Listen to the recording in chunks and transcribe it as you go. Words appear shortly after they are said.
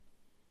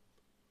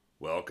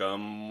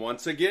Welcome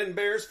once again,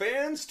 Bears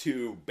fans,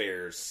 to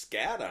Bears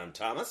Scat. I'm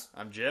Thomas.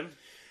 I'm Jim.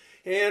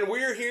 And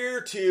we're here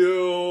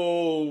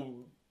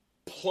to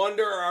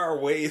plunder our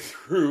way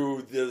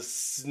through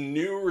this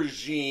new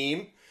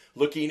regime,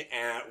 looking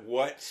at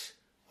what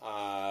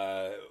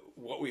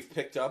we've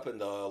picked up in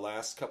the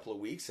last couple of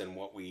weeks and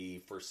what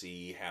we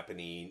foresee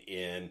happening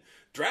in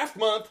draft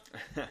month.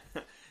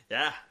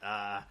 Yeah,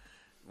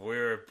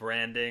 we're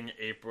branding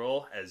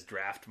April as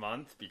draft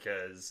month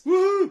because,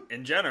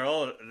 in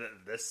general,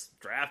 this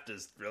draft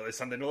is really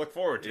something to look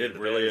forward to. It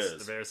really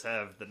is. The Bears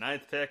have the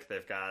 9th pick.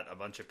 They've got a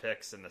bunch of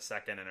picks in the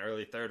 2nd and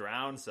early 3rd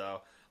round,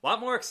 so a lot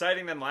more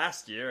exciting than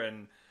last year.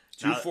 And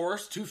Two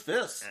fourths, 2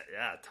 fifths.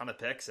 Yeah, a ton of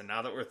picks. And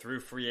now that we're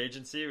through free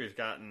agency, we've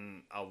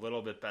gotten a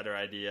little bit better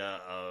idea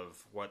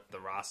of what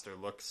the roster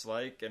looks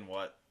like and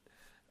what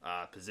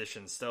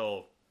positions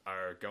still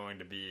are going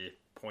to be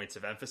points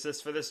of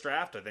emphasis for this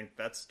draft. I think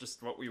that's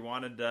just what we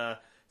wanted to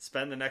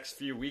spend the next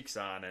few weeks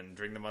on. And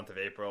during the month of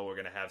April, we're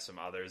going to have some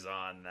others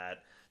on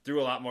that do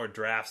a lot more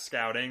draft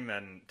scouting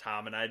than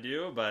Tom and I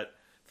do. But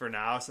for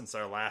now, since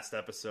our last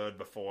episode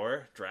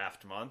before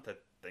draft month, I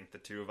think the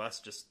two of us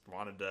just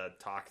wanted to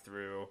talk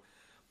through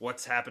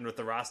what's happened with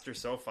the roster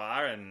so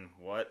far and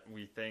what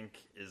we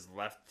think is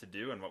left to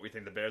do and what we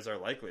think the Bears are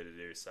likely to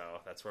do. So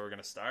that's where we're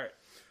going to start.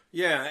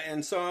 Yeah,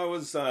 and so I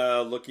was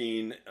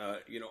looking,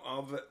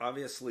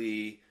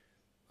 obviously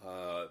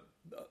the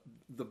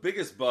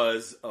biggest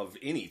buzz of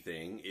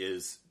anything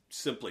is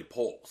simply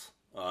polls.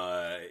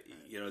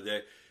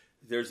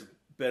 There's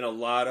been a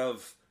lot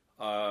of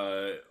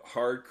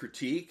hard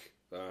critique,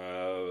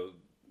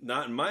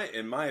 not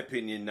in my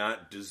opinion,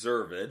 not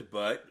deserved,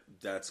 but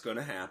that's going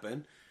to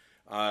happen.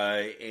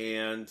 But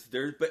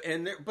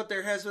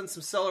there has been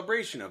some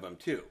celebration of them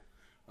too.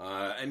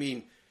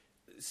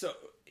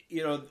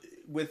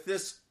 With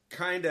this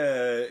kind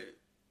of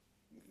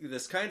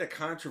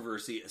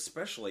controversy,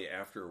 especially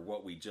after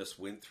what we just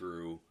went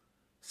through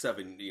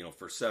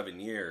for 7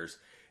 years,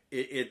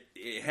 it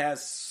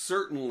has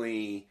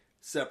certainly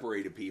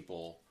separated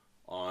people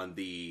on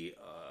the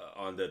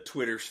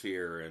Twitter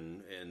sphere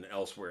and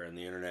elsewhere in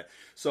the internet.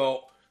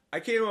 So I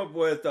came up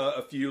with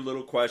a few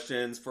little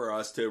questions for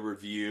us to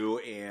review,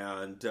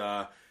 and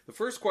the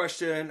first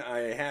question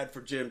I had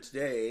for Jim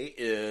today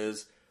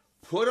is: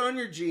 put on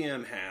your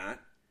GM hat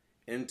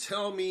and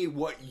tell me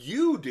what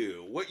you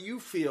do, what you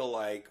feel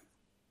like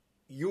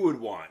you would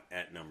want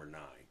at number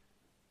 9.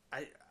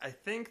 I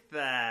think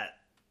that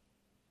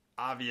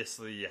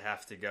obviously you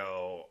have to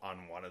go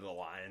on one of the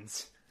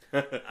lines.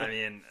 I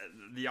mean,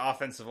 the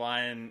offensive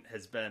line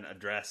has been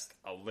addressed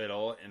a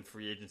little in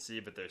free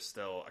agency, but there's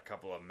still a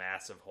couple of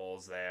massive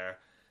holes there.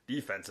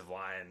 Defensive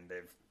line,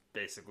 they've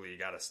basically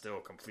got to still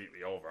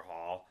completely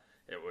overhaul.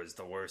 It was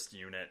the worst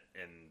unit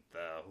in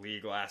the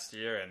league last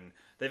year, and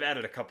they've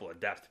added a couple of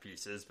depth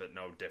pieces, but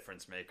no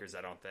difference makers,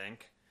 I don't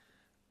think.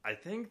 I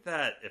think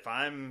that if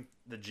I'm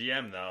the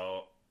GM,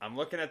 though, I'm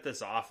looking at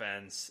this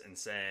offense and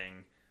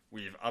saying,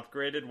 we've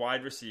upgraded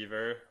wide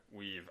receiver,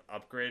 we've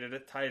upgraded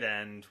at tight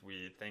end,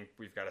 we think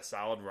we've got a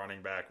solid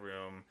running back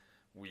room,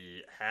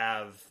 we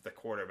have the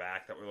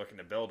quarterback that we're looking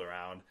to build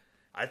around.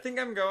 I think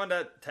I'm going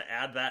to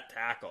add that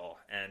tackle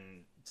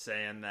and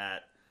saying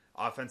that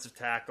offensive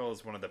tackle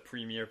is one of the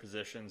premier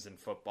positions in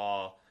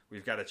football.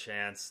 We've got a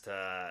chance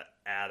to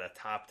add a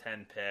top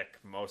 10 pick,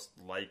 most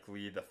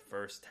likely the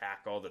first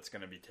tackle that's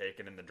going to be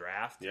taken in the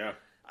draft. Yeah.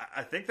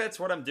 I think that's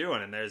what I'm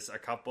doing, and there's a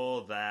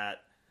couple to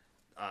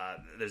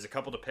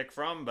pick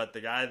from, but the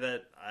guy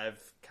that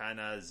I've kind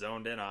of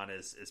zoned in on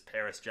is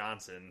Paris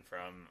Johnson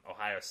from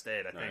Ohio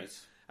State.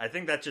 I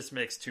think that just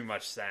makes too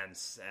much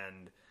sense,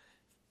 and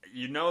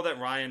you know that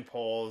Ryan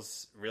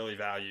Poles really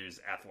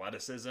values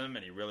athleticism and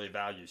he really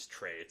values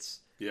traits.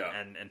 Yeah.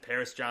 And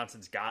Paris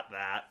Johnson's got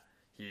that.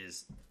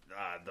 He's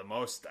the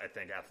most, I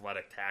think,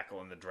 athletic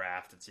tackle in the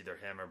draft. It's either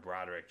him or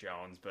Broderick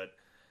Jones, but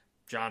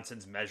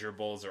Johnson's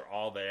measurables are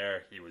all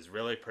there. He was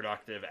really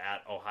productive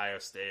at Ohio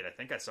State. I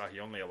think I saw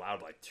he only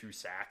allowed like 2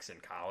 sacks in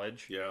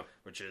college,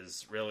 which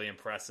is really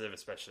impressive,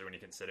 especially when you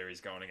consider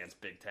he's going against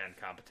Big Ten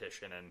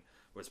competition and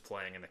was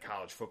playing in the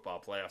college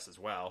football playoffs as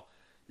well.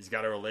 He's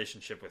got a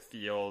relationship with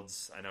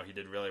Fields. I know he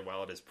did really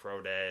well at his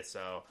pro day,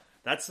 so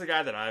that's the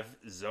guy that I've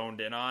zoned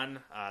in on.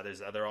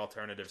 There's other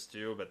alternatives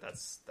too, but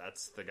that's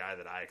the guy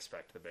that I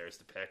expect the Bears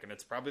to pick, and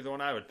it's probably the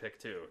one I would pick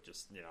too.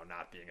 Just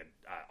not being an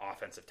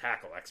offensive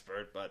tackle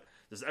expert, but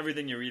just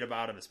everything you read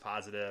about him is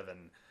positive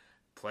and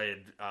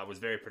was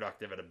very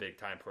productive at a big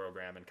time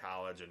program in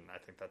college, and I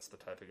think that's the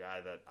type of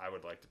guy that I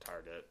would like to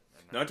target.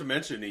 And not to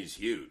mention he's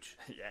huge.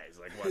 Yeah, he's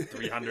like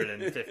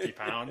 350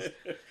 pounds,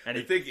 and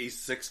I think he's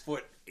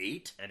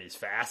 6'8", and he's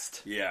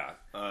fast. Yeah,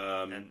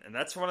 and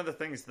that's one of the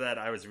things that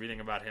I was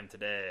reading about him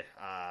today,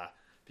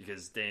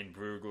 because Dane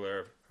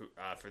Brugler, who,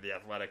 for The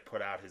Athletic,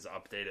 put out his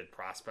updated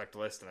prospect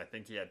list, and I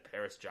think he had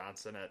Paris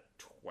Johnson at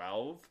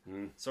 12,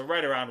 so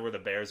right around where the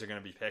Bears are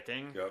going to be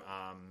picking. Yep.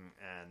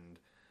 And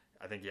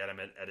I think he had him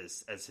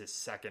as his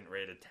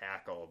second-rated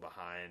tackle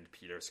behind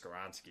Peter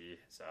Skoronski.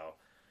 So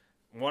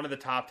one of the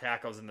top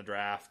tackles in the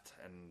draft,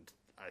 and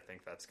I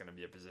think that's going to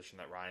be a position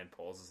that Ryan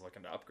Poles is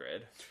looking to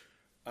upgrade.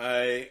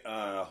 I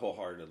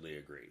wholeheartedly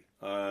agree.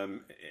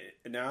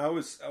 Now I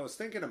was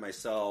thinking to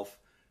myself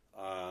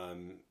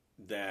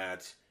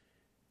that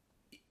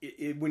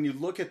when you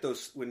look at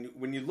those,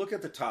 when you look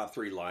at the top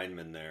three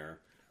linemen there,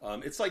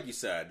 it's like you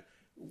said,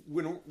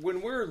 when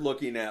we're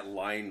looking at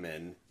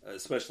linemen,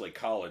 especially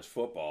college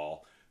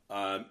football,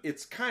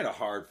 it's kind of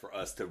hard for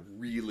us to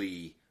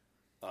really.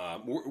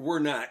 We're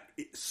not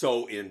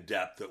so in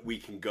depth that we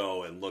can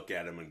go and look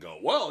at him and go,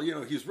 well,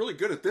 he's really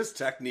good at this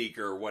technique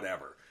or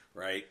whatever,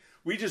 right?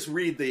 We just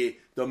read the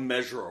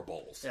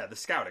measurables. Yeah, the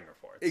scouting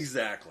reports.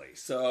 Exactly.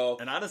 So,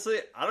 and honestly,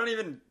 I don't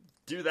even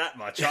do that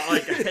much.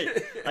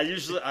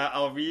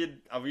 I'll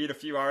read a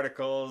few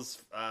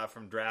articles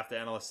from draft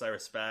analysts I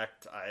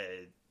respect.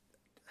 I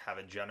have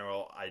a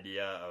general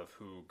idea of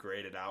who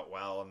graded out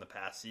well in the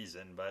past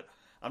season, but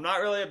I'm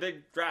not really a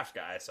big draft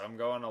guy, so I'm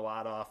going a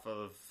lot off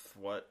of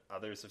what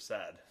others have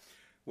said.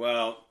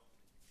 Well,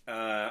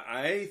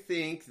 I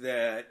think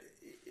that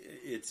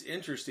it's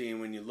interesting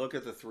when you look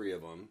at the three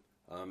of them.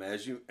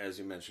 As you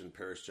mentioned,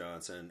 Paris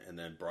Johnson and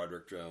then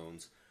Broderick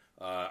Jones.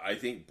 I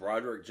think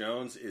Broderick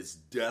Jones is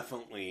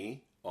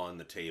definitely on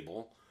the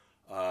table.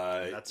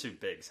 That's who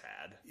Biggs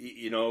had.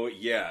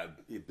 Yeah,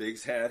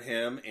 Biggs had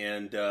him,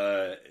 and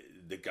the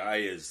guy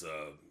is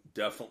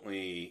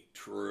definitely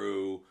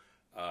true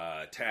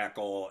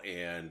tackle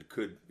and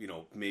could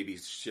maybe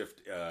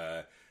shift,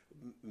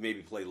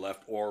 maybe play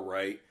left or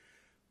right.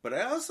 But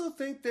I also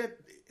think that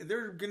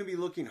they're going to be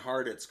looking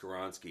hard at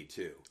Skoronski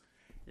too.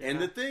 Yeah.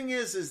 And the thing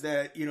is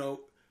that,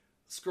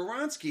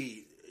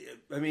 Skoronski,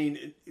 I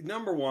mean,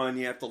 number one,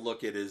 you have to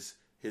look at his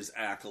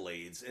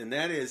accolades. And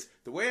that is,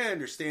 the way I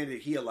understand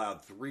it, he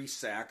allowed 3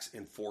 sacks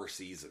in 4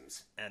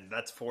 seasons. And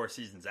that's 4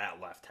 seasons at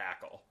left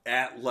tackle.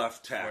 At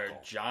left tackle. Where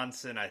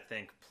Johnson, I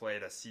think,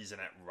 played a season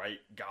at right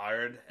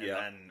guard. And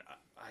then,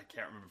 I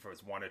can't remember if it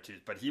was 1 or 2,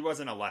 but he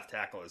wasn't a left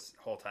tackle his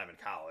whole time in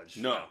college.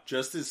 No,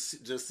 just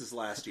his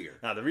last year.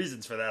 Now, the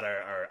reasons for that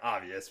are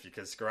obvious,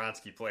 because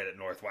Skoronski played at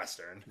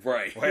Northwestern.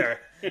 Right.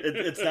 Where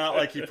it's not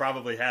like he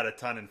probably had a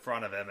ton in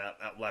front of him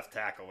at left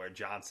tackle, where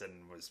Johnson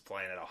was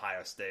playing at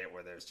Ohio State,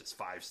 where there's just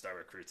 5-star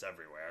recruits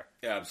everywhere.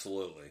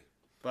 Absolutely.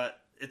 But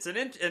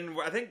and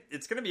I think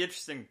it's going to be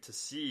interesting to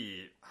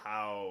see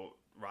how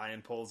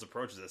Ryan Poles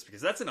approaches this, because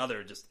that's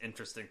another just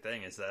interesting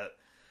thing, is that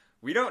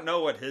we don't know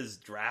what his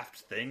draft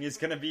thing is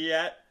going to be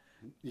yet.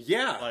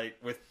 Yeah. Like,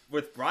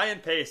 with Ryan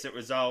Pace, it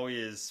was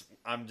always,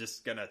 I'm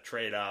just going to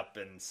trade up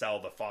and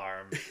sell the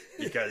farm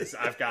because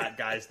I've got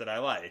guys that I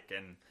like.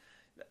 And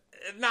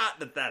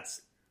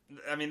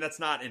that's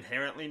not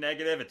inherently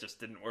negative. It just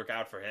didn't work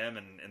out for him.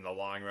 And in the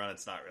long run,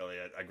 it's not really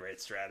a great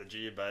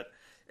strategy. But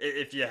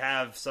if you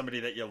have somebody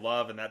that you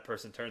love and that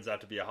person turns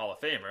out to be a Hall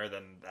of Famer,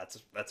 then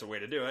that's a way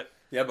to do it.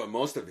 Yeah, but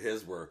most of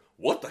his were,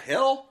 what the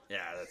hell?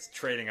 Yeah, that's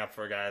trading up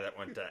for a guy that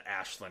went to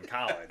Ashland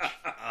College.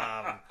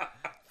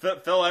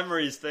 Phil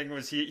Emery's thing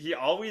was he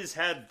always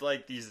had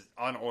like these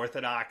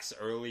unorthodox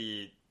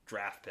early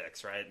draft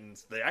picks, right? And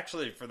they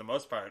actually, for the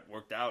most part,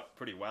 worked out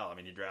pretty well. I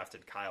mean, he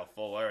drafted Kyle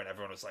Fuller, and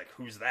everyone was like,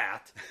 who's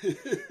that?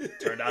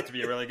 Turned out to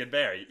be a really good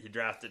bear. He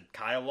drafted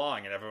Kyle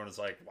Long, and everyone was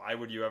like, why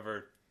would you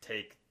ever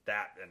take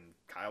that? And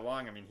Kyle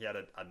Long, I mean, he had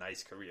a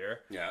nice career.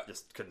 Yeah.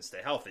 Just couldn't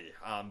stay healthy.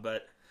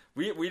 But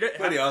we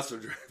But he also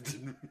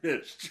drafted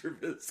Mitch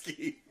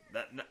Trubisky.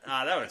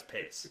 That was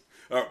Pace.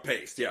 Oh,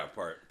 Pace, yeah,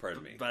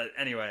 pardon me. But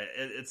anyway,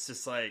 it's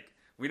just like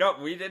we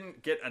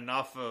didn't get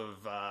enough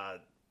of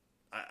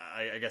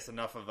I guess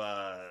enough of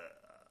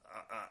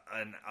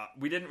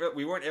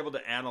we weren't able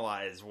to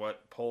analyze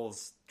what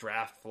Poles'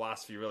 draft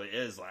philosophy really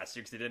is last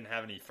year, because he didn't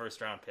have any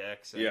first round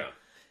picks. And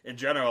in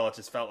general, it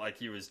just felt like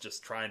he was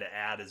just trying to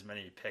add as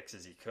many picks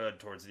as he could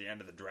towards the end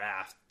of the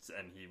draft,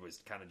 and he was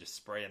kind of just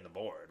spraying the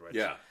board,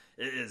 which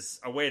is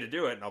a way to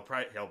do it.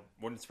 And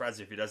wouldn't surprise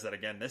you if he does that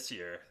again this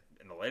year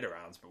in the later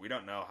rounds, but we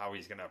don't know how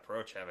he's going to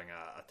approach having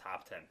a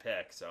top 10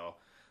 pick. So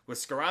with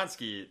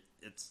Skoronski,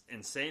 it's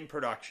insane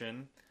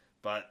production,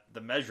 but the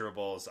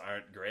measurables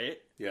aren't great.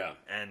 Yeah.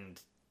 And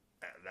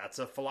that's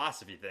a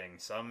philosophy thing.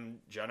 Some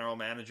general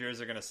managers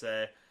are going to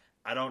say,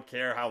 I don't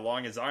care how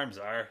long his arms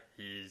are.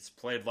 He's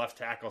played left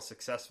tackle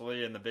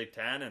successfully in the Big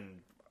Ten,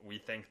 and we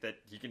think that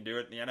he can do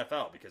it in the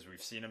NFL because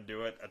we've seen him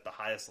do it at the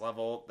highest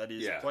level that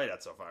he's played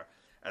at so far.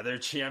 Other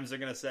GMs are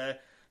going to say,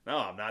 no,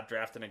 I'm not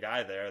drafting a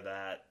guy there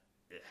that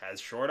has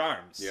short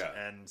arms. Yeah.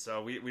 And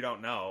so we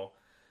don't know.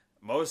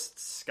 Most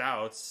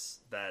scouts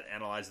that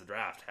analyze the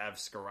draft have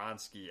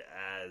Skoronski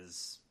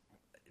as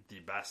the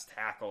best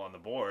tackle on the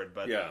board,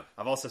 but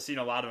I've also seen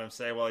a lot of them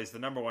say, well, he's the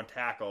number 1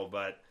 tackle,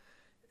 but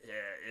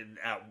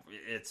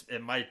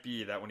it might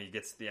be that when he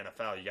gets to the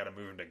NFL, you got to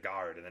move him to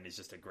guard, and then he's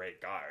just a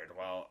great guard.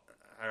 Well,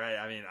 all right,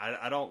 I mean,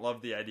 I don't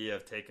love the idea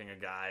of taking a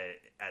guy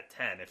at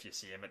 10 if you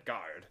see him at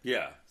guard.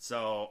 Yeah.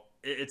 So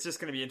it's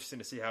just going to be interesting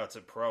to see how it's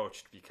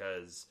approached,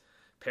 because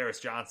Paris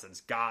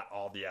Johnson's got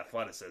all the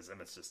athleticism.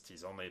 It's just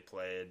he's only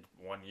played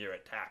 1 year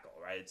at tackle,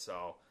 right?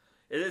 So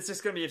it's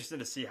just going to be interesting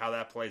to see how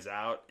that plays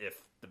out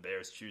if the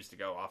Bears choose to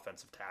go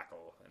offensive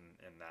tackle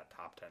in that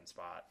top 10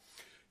 spot.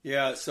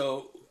 Yeah,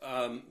 so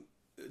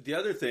the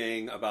other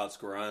thing about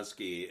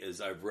Skoronski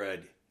is I've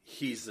read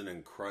he's an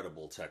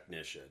incredible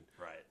technician.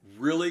 Right.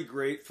 Really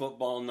great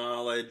football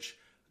knowledge,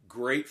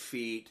 great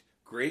feet,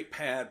 great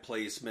pad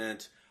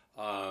placement,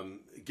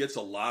 gets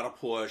a lot of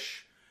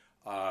push.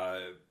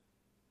 But,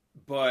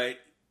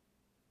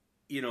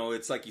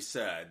 it's like you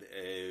said,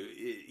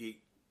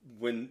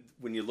 when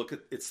you look at,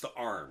 it's the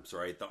arms,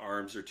 right? The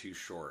arms are too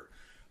short.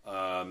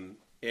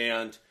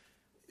 And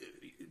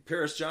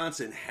Paris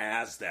Johnson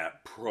has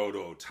that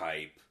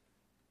prototype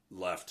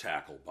left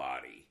tackle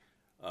body.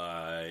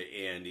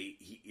 And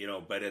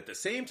but at the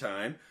same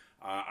time,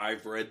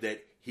 I've read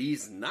that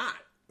he's not.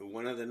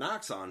 One of the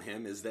knocks on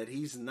him is that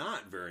he's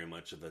not very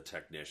much of a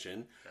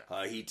technician.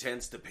 He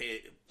tends to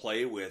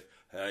play with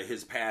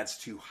his pads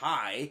too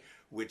high,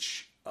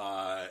 which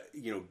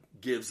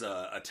gives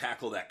a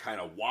tackle that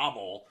kind of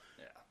wobble,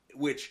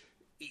 which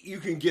you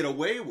can get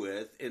away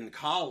with in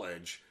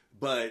college,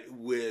 but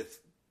with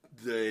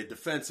the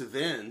defensive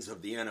ends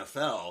of the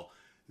NFL,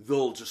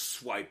 they'll just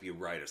swipe you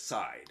right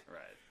aside. Right.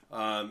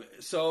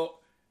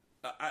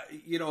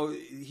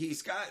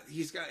 He's got,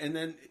 and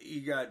then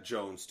you got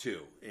Jones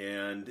too,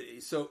 and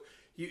so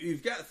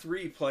you've got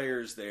three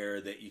players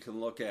there that you can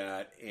look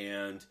at,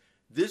 and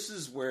this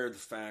is where the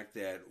fact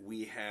that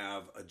we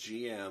have a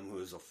GM who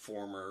is a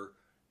former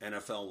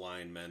NFL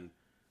lineman,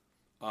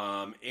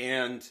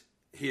 and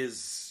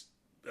his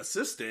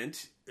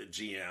assistant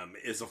GM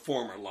is a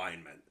former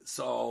lineman,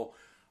 so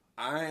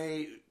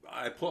I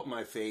put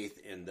my faith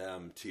in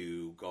them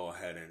to go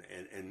ahead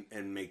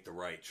and make the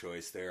right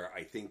choice there.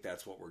 I think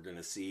that's what we're going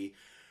to see.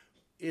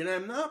 And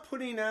I'm not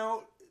putting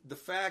out the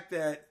fact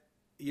that,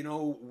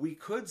 we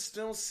could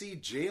still see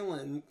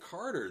Jalen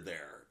Carter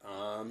there.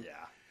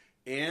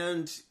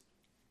 And,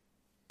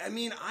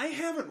 I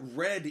haven't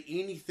read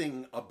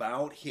anything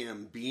about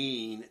him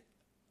being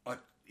a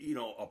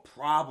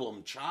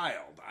problem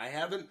child. I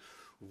haven't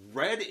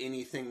read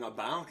anything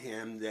about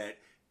him that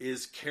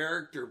is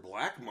character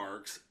black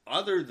marks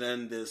other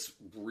than this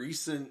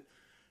recent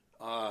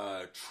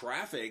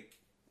traffic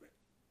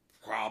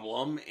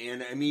problem.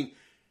 And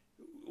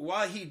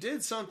while he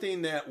did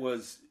something that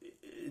was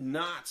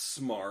not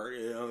smart,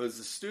 it was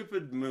a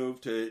stupid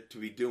move to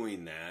be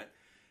doing that,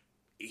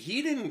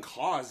 he didn't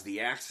cause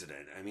the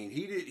accident.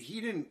 He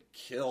didn't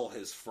kill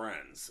his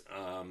friends.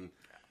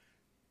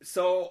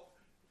 So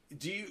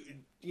do you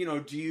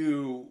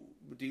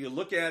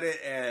look at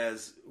it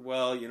as,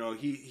 well,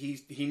 he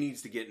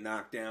needs to get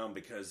knocked down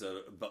because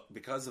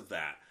of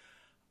that?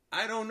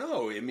 I don't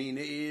know.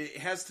 It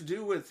has to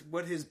do with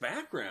what his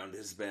background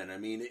has been.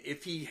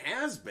 If he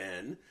has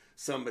been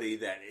somebody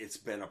that it's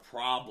been a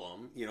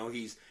problem,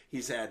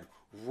 he's had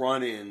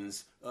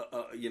run-ins,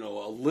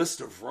 a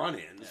list of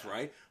run-ins,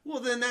 right? Well,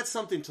 then that's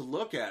something to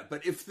look at.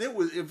 But if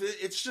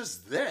it's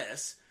just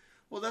this,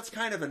 well, that's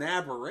kind of an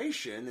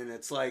aberration, and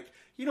it's like,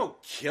 you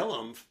don't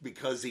kill him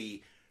because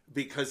he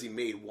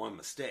made one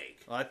mistake.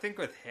 Well, I think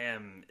with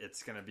him,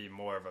 it's going to be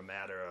more of a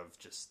matter of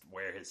just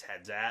where his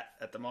head's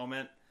at the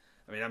moment.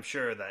 I'm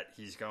sure that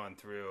he's going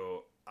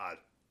through,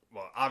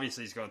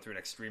 obviously he's going through an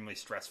extremely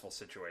stressful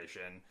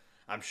situation.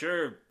 I'm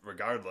sure,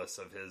 regardless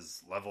of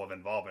his level of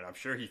involvement, I'm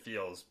sure he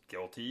feels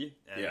guilty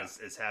and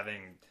is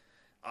having,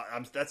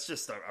 that's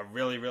just a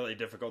really, really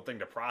difficult thing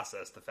to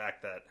process. The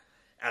fact that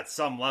at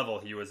some level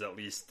he was at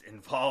least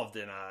involved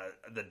in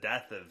the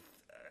death of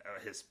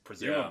his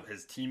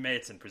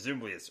teammates and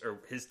presumably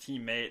his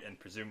teammate and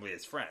presumably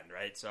his friend,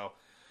 right? So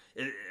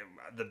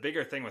the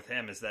bigger thing with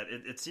him is that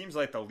it seems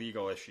like the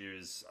legal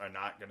issues are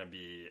not going to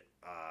be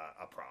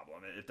a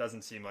problem. It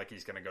doesn't seem like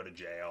he's going to go to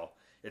jail.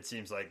 It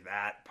seems like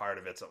that part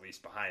of it's at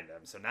least behind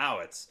him. So now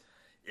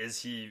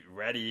is he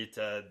ready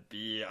to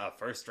be a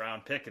first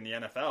round pick in the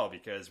NFL?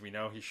 Because we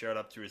know he showed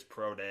up to his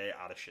pro day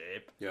out of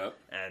shape. Yep.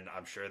 And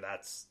I'm sure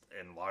that's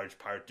in large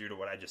part due to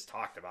what I just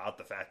talked about,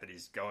 the fact that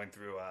he's going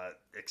through a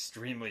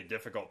extremely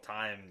difficult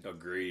time.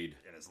 Agreed.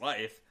 In his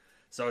life.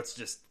 So it's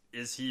just,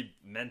 is he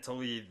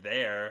mentally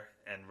there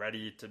and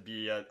ready to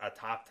be a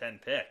top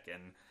 10 pick?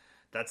 And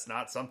that's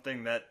not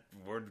something that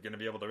we're going to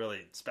be able to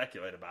really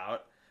speculate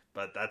about,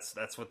 but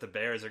that's what the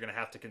Bears are going to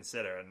have to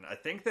consider. And I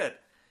think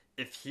that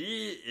if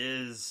he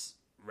is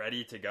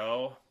ready to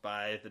go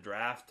by the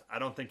draft, I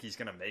don't think he's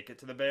going to make it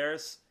to the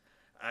Bears.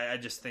 I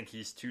just think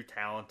he's too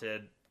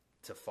talented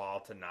to fall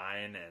to 9,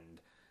 and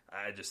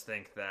I just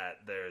think that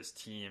there's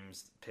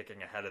teams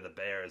picking ahead of the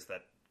Bears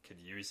that could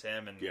use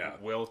him and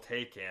will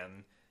take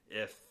him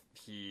if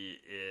he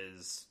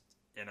is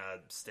in a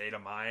state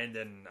of mind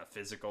and a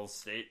physical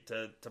state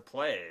to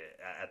play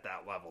at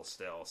that level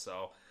still.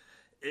 So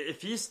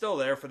if he's still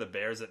there for the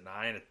Bears at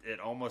 9, it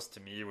almost to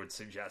me would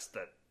suggest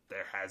that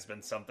there has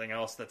been something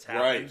else that's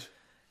happened,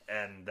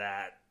 and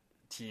that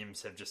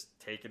teams have just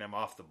taken him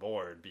off the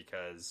board.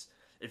 Because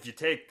if you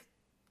take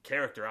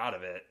character out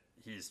of it,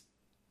 he's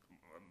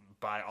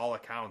by all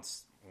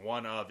accounts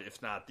one of,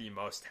 if not the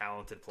most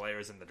talented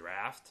players in the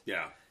draft.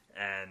 Yeah.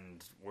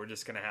 And we're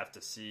just going to have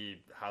to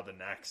see how the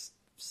next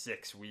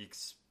 6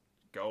 weeks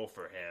go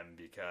for him,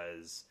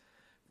 because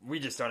we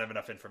just don't have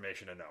enough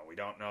information to know. We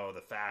don't know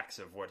the facts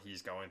of what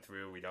he's going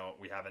through. We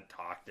haven't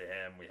talked to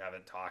him. We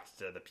haven't talked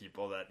to the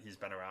people that he's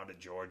been around at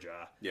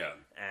Georgia. Yeah.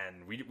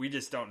 And we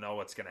just don't know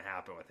what's going to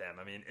happen with him.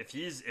 I mean, if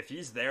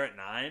he's there at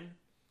 9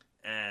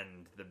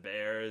 and the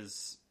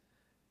Bears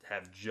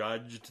have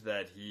judged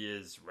that he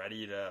is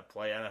ready to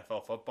play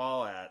NFL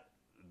football at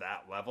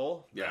that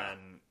level,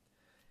 then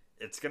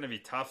it's going to be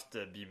tough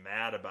to be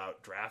mad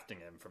about drafting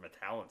him from a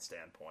talent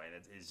standpoint.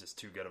 He's just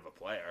too good of a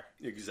player.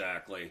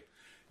 Exactly.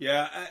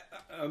 Yeah,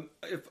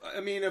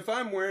 if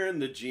I'm wearing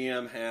the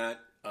GM hat,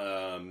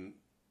 I'm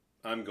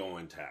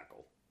going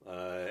tackle.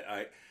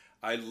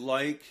 I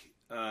like,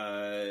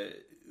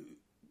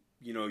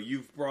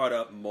 you've brought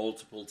up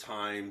multiple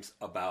times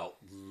about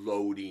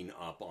loading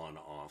up on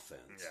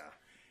offense.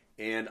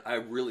 Yeah, and I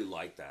really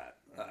like that.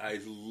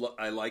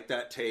 I like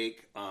that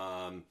take.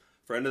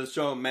 Friend of the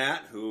show,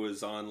 Matt, who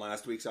was on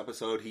last week's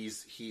episode,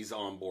 he's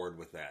on board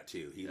with that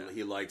too.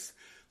 He likes,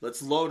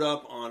 let's load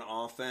up on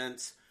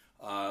offense.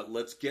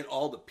 Let's get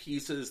all the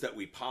pieces that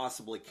we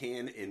possibly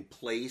can in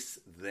place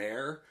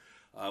there.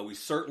 We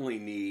certainly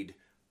need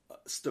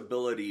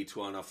stability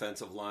to an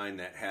offensive line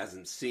that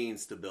hasn't seen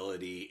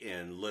stability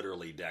in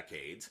literally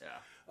decades.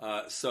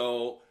 Yeah.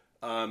 So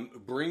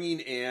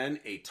bringing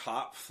in a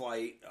top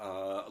flight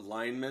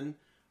lineman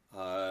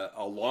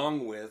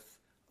along with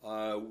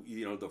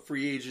the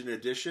free agent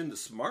addition, the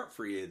smart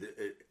free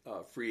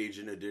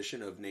agent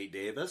addition of Nate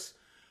Davis.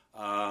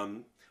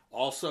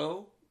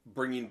 Also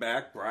bringing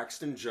back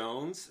Braxton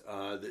Jones.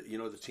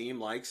 The team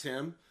likes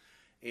him.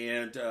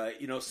 And,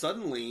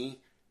 suddenly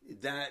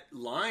that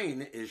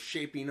line is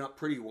shaping up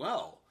pretty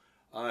well.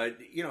 That's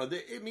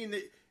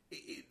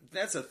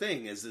the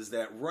thing is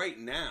that right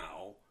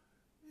now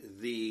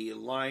the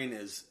line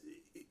is,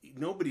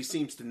 nobody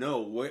seems to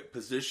know what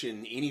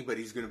position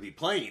anybody's going to be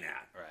playing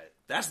at. Right.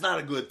 That's not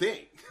a good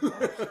thing.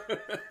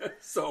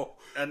 So,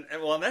 and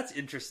that's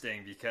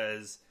interesting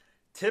because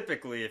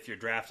typically if you're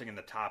drafting in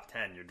the top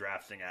 10, you're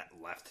drafting at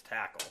left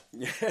tackle.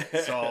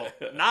 So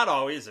not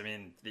always. I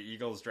mean, the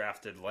Eagles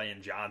drafted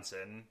Lane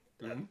Johnson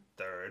at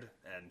third,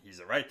 and he's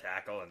a right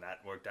tackle, and that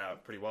worked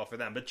out pretty well for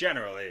them. But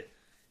generally,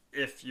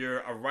 if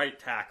you're a right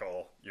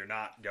tackle, you're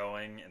not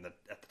going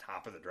at the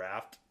top of the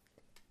draft.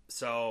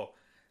 So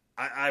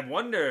I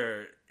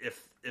wonder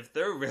if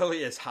they're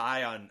really as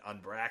high on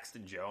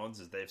Braxton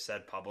Jones as they've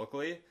said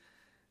publicly.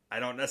 I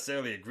don't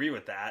necessarily agree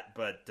with that,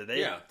 but do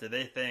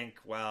they think,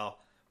 well,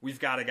 we've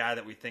got a guy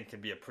that we think can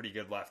be a pretty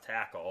good left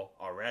tackle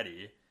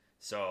already,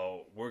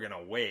 so we're going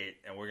to wait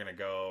and we're going to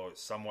go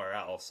somewhere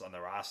else on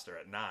the roster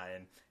at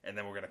 9, and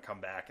then we're going to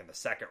come back in the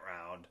second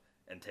round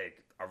and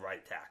take a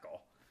right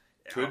tackle.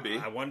 Could be.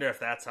 I wonder if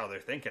that's how they're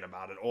thinking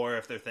about it, or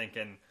if they're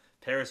thinking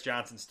Paris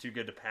Johnson's too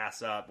good to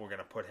pass up, we're going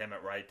to put him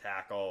at right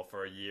tackle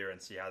for a year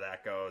and see how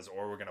that goes,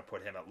 or we're going to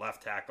put him at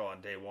left tackle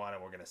on day 1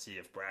 and we're going to see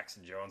if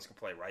Braxton Jones can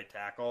play right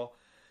tackle.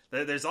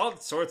 There's all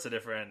sorts of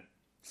different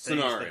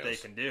scenarios things that they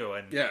can do,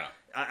 and yeah.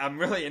 I'm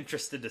really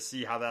interested to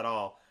see how that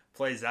all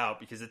plays out,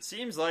 because it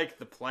seems like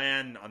the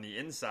plan on the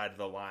inside of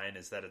the line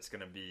is that it's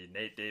going to be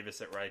Nate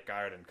Davis at right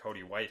guard and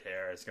Cody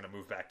Whitehair is going to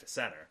move back to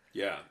center.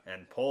 Yeah.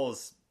 And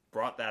Poles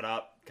brought that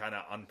up kind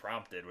of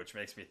unprompted, which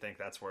makes me think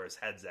that's where his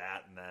head's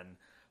at. And then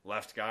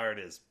left guard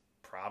is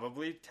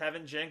probably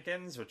Tevin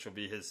Jenkins, which will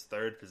be his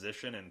 3rd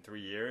position in 3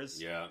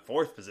 years. Yeah.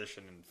 4th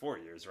position in 4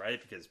 years,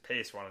 right? Because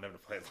Pace wanted him to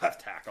play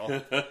left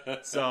tackle.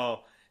 So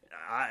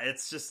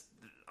it's just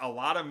a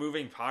lot of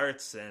moving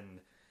parts, and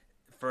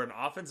for an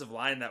offensive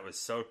line that was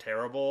so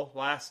terrible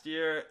last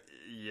year,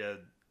 you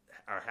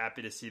are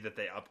happy to see that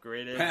they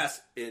upgraded.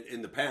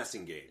 In the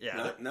passing game,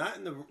 yeah, not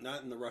in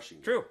the rushing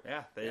game. True,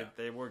 yeah,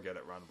 they were good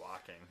at run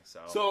blocking.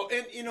 So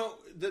and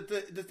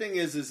the thing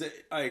is that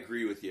I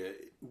agree with you.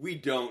 We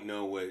don't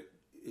know what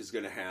is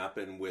going to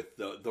happen with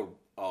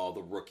all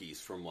the rookies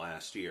from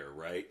last year,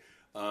 right?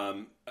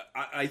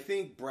 I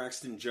think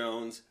Braxton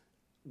Jones,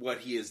 what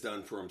he has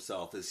done for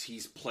himself is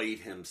he's played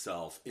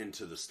himself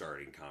into the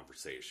starting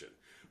conversation.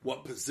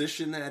 What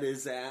position that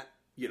is at,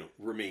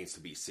 remains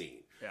to be seen.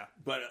 Yeah.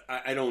 But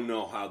I don't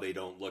know how they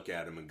don't look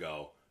at him and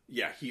go,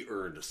 yeah, he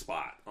earned a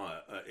spot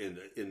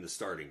in the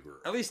starting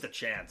group. At least a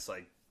chance.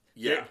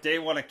 Day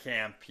 1 of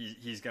camp,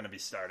 he's going to be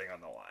starting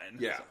on the line.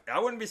 Yeah. So I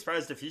wouldn't be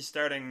surprised if he's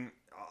starting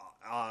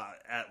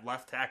at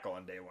left tackle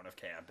on day 1 of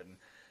camp. And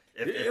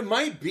it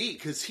might be,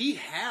 because he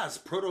has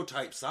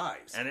prototype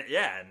size. And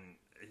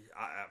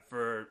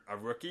for a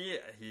rookie,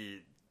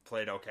 he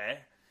played okay.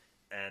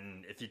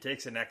 And if he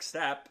takes a next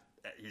step,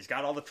 he's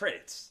got all the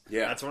traits.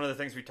 Yeah. That's one of the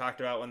things we talked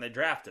about when they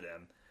drafted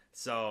him.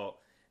 So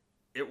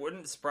it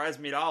wouldn't surprise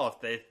me at all if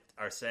they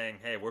are saying,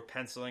 hey, we're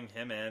penciling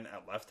him in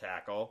at left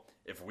tackle.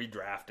 If we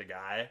draft a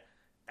guy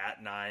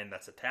at 9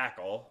 that's a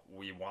tackle,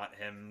 we want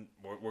him,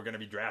 we're going to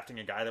be drafting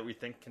a guy that we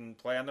think can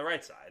play on the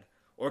right side.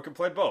 Or can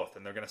play both,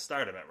 and they're going to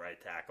start him at right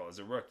tackle as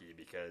a rookie,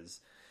 because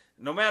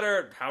no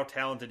matter how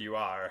talented you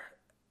are,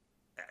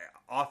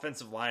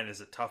 offensive line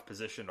is a tough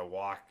position to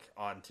walk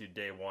onto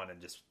day 1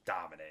 and just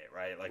dominate,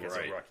 right? As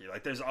a rookie.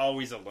 There's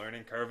always a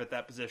learning curve at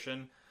that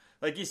position.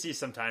 like you see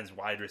sometimes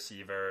wide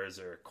receivers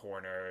or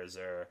corners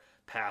or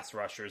pass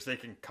rushers, they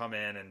can come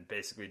in and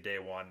basically day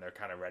one they're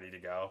kind of ready to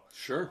go.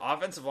 Sure.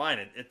 Offensive line,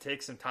 it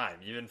takes some time,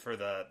 even for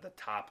the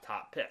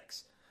top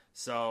picks.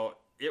 So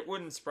it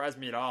wouldn't surprise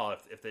me at all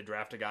if they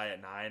draft a guy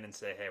at 9 and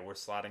say, hey, we're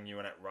slotting you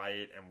in at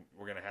right, and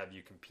we're going to have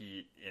you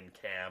compete in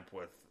camp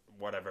with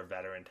whatever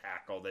veteran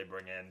tackle they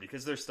bring in,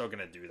 because they're still going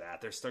to do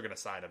that. They're still going to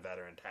sign a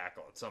veteran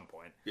tackle at some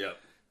point. Yep.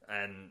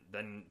 And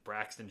then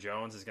Braxton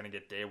Jones is going to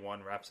get day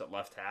one reps at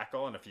left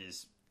tackle, and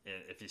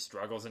if he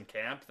struggles in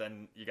camp,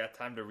 then you got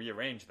time to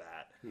rearrange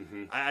that.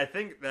 Mm-hmm. I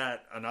think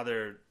that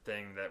another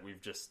thing that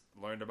we've just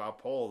learned about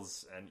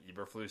Poles and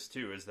Eberflus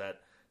too is that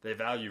they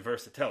value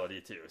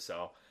versatility too.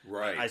 So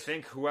right. I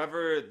think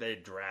whoever they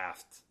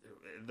draft,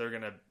 they're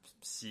going to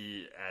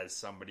see as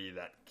somebody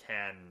that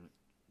can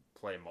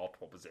play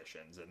multiple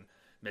positions. And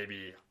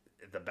maybe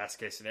the best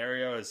case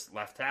scenario is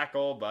left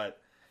tackle, but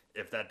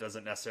if that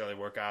doesn't necessarily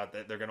work out,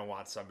 they're going to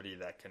want somebody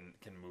that can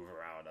move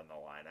around on the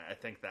line. I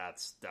think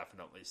that's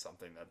definitely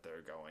something that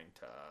they're going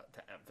to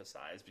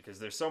emphasize, because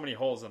there's so many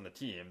holes on the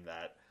team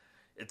that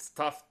it's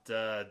tough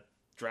to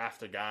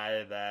draft a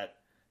guy that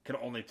can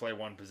only play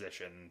one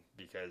position,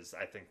 because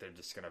I think they're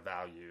just going to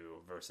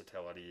value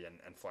versatility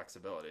and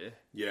flexibility.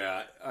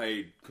 Yeah,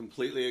 I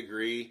completely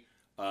agree.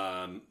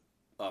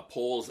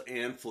 Poles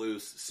and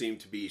Flus seem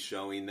to be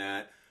showing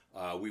that.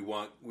 We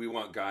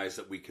want guys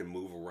that we can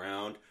move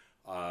around.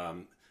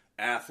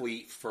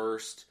 Athlete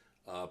first,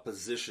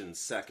 position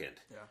second.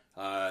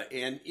 Yeah.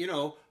 And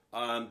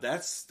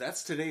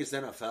that's today's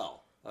NFL.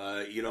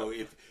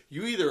 If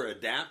you either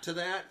adapt to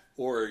that,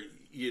 or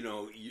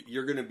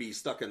you're going to be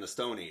stuck in the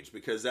Stone Age,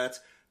 because that's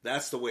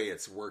the way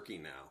it's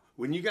working now.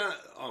 When you got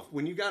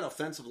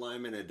offensive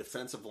linemen and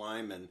defensive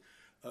linemen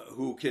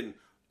who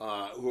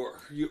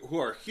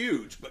are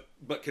huge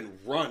but can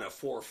run a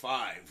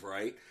 4.5,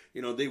 right?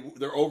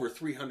 They're over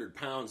 300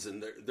 pounds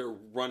and they're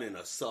running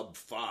a sub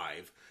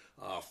 5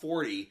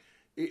 40.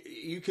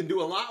 You can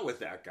do a lot with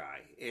that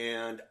guy,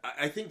 and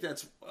I think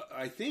that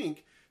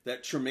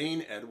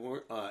Tremaine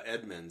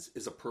Edmonds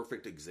is a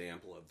perfect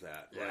example of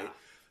that, right? Yeah.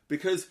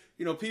 Because,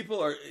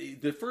 people are,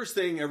 the first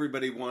thing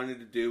everybody wanted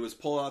to do was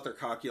pull out their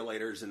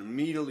calculators and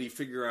immediately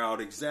figure out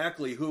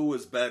exactly who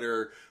was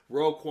better,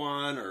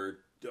 Roquan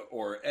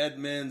or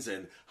Edmonds,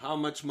 and how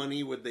much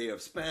money would they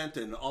have spent,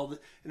 and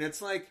and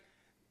it's like,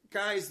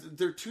 guys,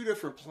 they're two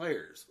different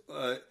players.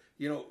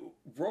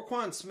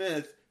 Roquan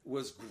Smith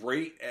was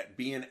great at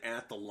being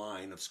at the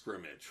line of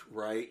scrimmage,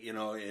 right?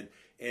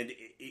 And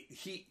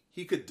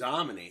he could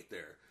dominate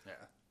there. Yeah.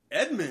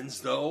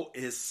 Edmonds, though,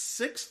 is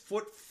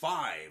 6'5".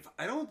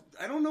 I don't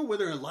know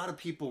whether a lot of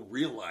people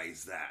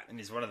realize that. And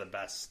he's one of the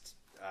best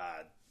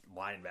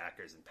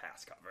linebackers in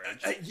pass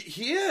coverage.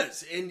 He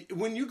is. And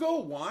when you go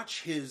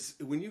watch his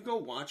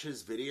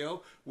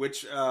video,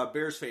 which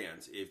Bears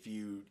fans, if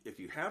you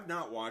have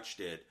not watched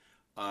it,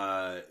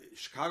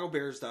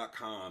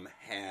 ChicagoBears.com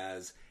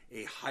has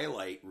a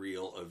highlight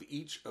reel of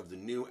each of the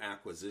new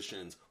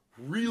acquisitions.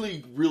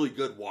 Really, really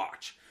good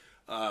watch.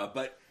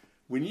 But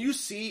when you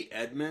see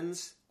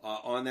Edmonds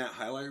on that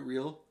highlight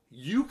reel,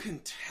 you can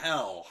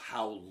tell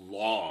how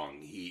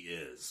long he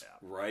is,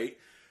 right?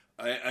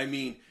 I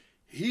mean,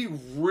 he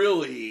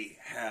really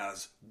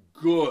has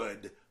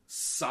good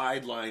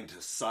sideline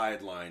to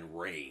sideline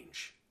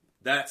range.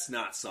 That's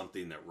not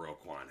something that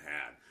Roquan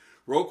had.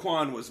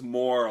 Roquan was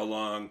more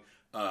along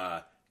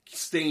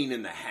staying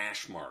in the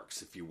hash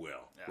marks, if you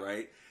will,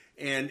 right?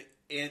 And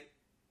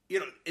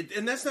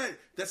that's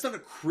not a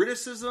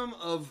criticism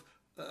of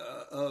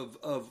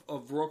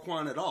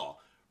Roquan at all.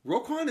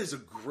 Roquan is a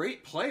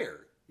great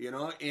player,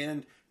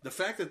 and the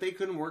fact that they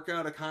couldn't work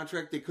out a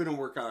contract,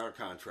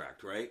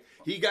 right?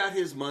 He got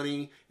his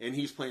money, and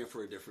he's playing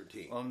for a different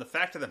team. Well, and the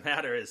fact of the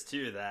matter is,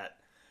 too, that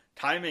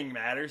timing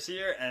matters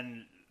here,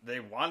 and they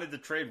wanted to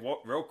trade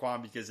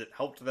Roquan because it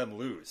helped them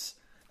lose.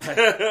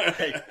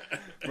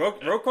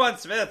 Roquan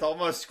Smith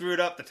almost screwed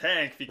up the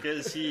tank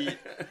because he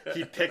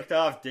picked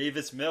off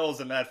Davis Mills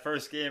in that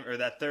first game, or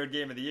that third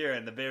game of the year,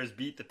 and the Bears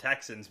beat the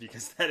Texans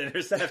because of that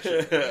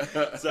interception.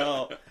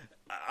 So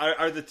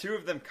are the two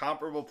of them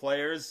comparable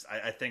players?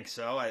 I think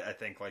so. I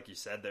think, like you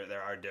said,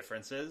 there are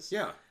differences.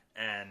 Yeah.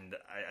 And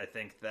I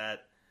think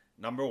that,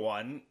 number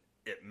one,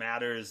 it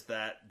matters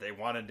that they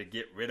wanted to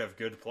get rid of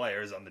good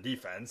players on the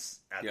defense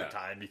at the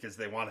time because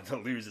they wanted to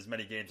lose as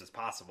many games as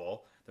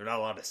possible. They're not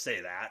allowed to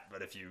say that,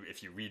 but if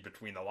you read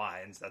between the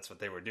lines, that's what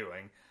they were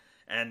doing.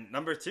 And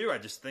number two, I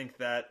just think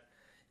that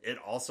it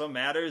also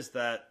matters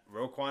that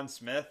Roquan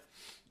Smith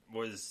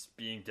was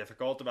being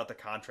difficult about the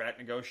contract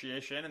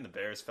negotiation, and the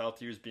Bears felt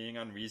he was being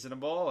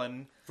unreasonable.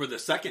 And for the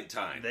second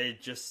time, they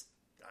just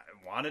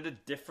wanted a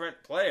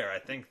different player. I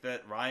think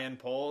that Ryan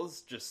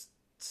Poles just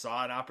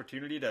saw an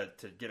opportunity to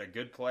get a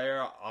good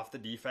player off the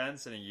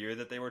defense in a year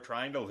that they were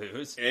trying to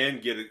lose,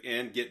 and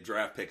get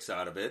draft picks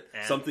out of it,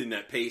 something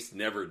that Pace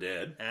never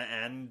did.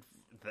 And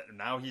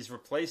now he's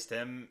replaced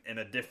him in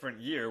a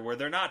different year where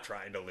they're not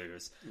trying to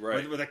lose,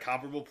 right, with a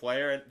comparable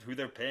player who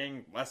they're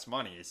paying less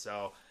money.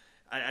 So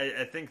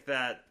I think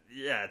that,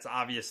 yeah, it's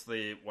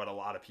obviously what a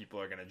lot of people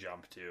are going to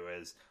jump to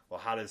is, well,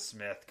 how does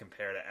Smith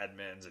compare to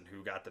Edmonds and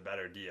who got the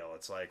better deal?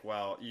 It's like,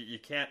 well, you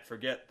can't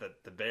forget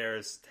that the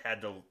Bears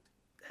had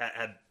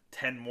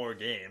 10 more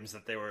games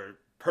that they were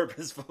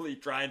purposefully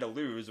trying to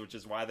lose, which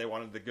is why they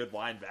wanted the good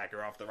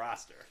linebacker off the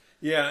roster.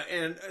 Yeah,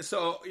 and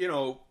so,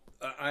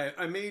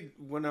 I made,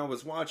 when I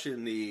was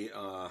watching the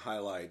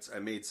highlights, I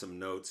made some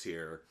notes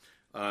here.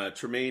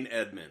 Tremaine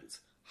Edmonds,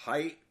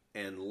 height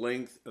and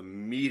length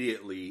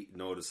immediately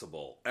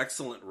noticeable.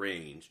 Excellent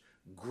range.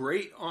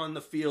 Great on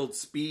the field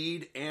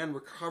speed and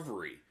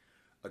recovery.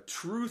 A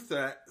true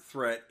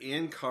threat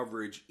in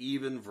coverage,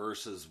 even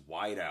versus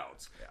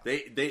wideouts. Yeah.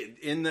 They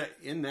in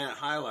that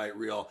highlight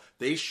reel,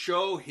 they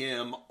show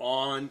him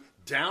on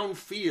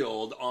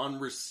downfield on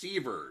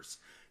receivers.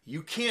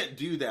 You can't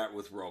do that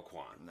with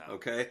Roquan. No.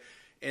 Okay,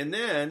 and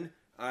then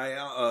I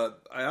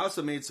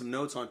also made some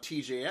notes on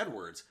T.J.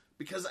 Edwards,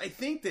 because I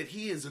think that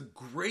he is a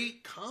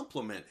great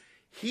complement.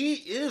 He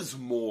is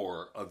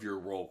more of your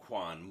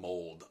Roquan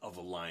mold of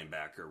a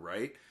linebacker,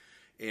 right?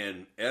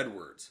 And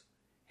Edwards,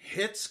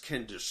 hits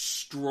can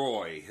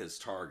destroy his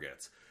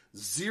targets.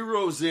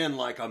 Zeroes in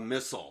like a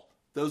missile.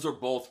 Those are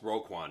both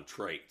Roquan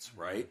traits,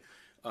 right?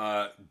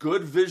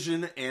 Good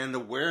vision and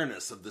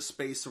awareness of the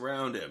space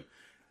around him.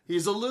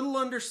 He's a little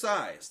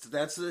undersized.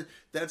 That's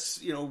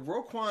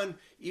Roquan,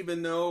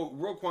 even though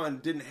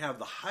Roquan didn't have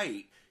the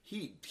height,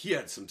 he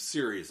had some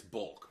serious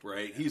bulk,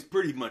 right? He's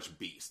pretty much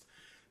beast.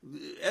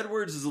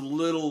 Edwards is a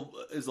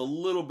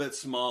little bit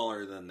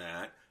smaller than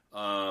that.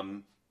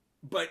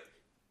 But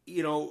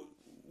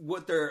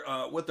what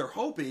they're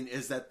hoping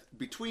is that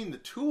between the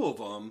two of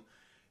them,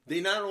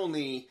 they not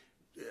only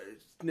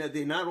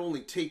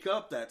take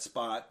up that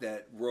spot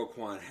that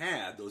Roquan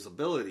had, those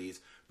abilities,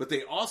 but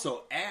they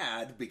also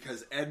add,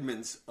 because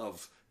Edmonds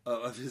of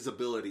his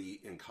ability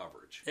in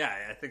coverage. Yeah,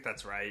 I think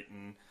that's right.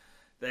 And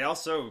they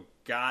also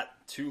got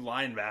 2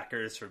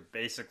 linebackers for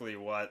basically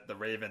what the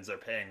Ravens are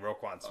paying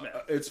Roquan Smith.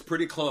 It's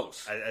pretty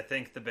close. I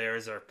think the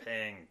Bears are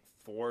paying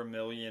 $4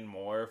 million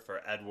more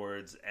for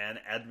Edwards and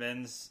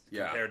Edmonds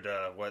compared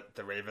to what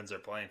the Ravens are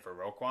paying for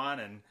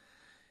Roquan. And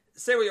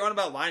say what you want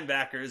about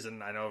linebackers,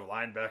 and I know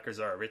linebackers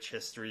are a rich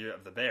history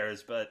of the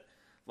Bears, but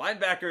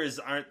linebackers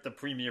aren't the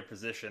premier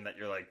position that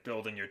you're like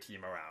building your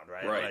team around,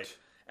 right? Right. Like,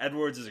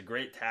 Edwards is a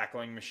great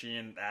tackling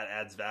machine. That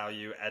adds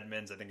value.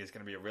 Edmonds, I think, is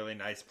going to be a really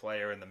nice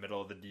player in the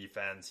middle of the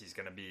defense. He's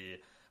going to be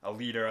a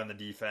leader on the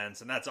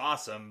defense, and that's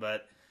awesome.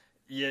 But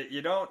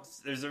you don't.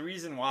 There's a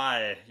reason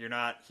why you're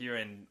not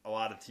hearing a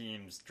lot of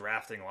teams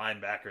drafting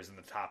linebackers in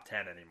the top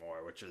 10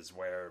 anymore, which is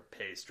where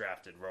Pace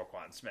drafted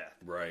Roquan Smith.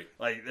 Right.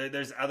 Like,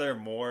 there's other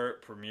more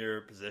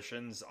premier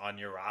positions on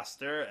your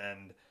roster,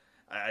 and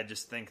I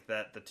just think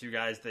that the 2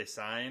 guys they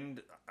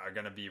signed are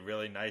going to be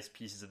really nice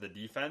pieces of the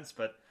defense,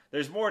 but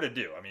there's more to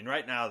do. I mean,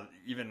 right now,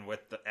 even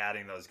with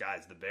adding those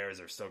guys, the Bears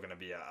are still going to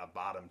be a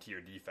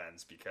bottom-tier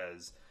defense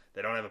because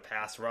they don't have a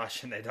pass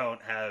rush and they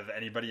don't have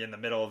anybody in the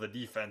middle of the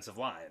defensive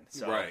line.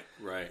 So right.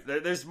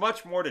 There's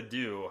much more to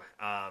do,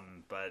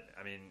 but,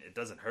 I mean, it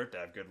doesn't hurt to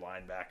have good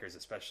linebackers,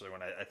 especially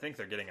when I think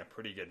they're getting a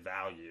pretty good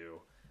value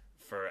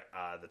for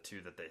the 2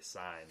 that they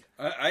signed.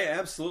 I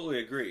absolutely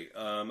agree.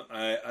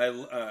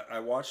 I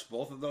watched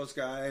both of those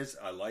guys.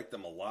 I like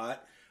them a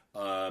lot.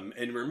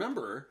 And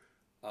remember,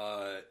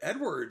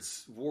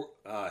 Edwards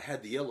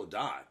had the yellow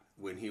dot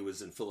when he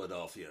was in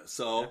Philadelphia,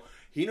 so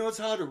he knows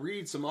how to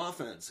read some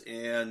offense,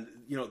 and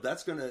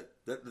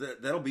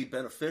that'll be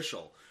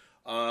beneficial.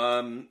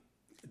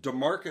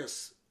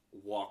 DeMarcus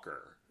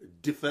Walker,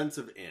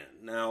 defensive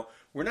end. Now,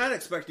 we're not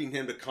expecting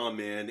him to come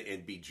in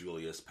and be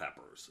Julius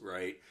Peppers,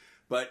 right?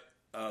 But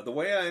the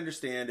way I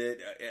understand it,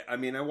 I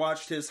mean, I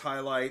watched his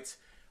highlights.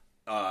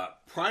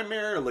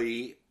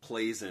 Primarily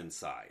plays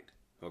inside.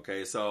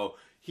 Okay, so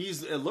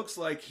it looks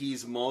like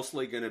he's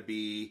mostly going to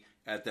be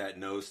at that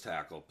nose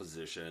tackle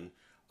position.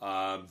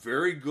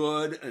 Very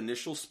good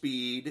initial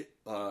speed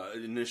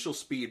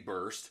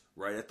burst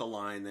right at the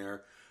line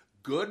there.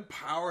 Good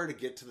power to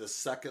get to the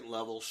second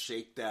level,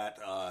 shake that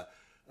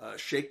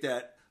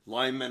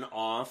lineman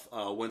off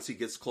once he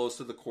gets close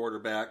to the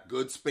quarterback.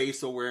 Good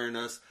space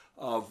awareness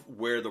of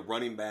where the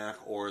running back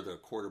or the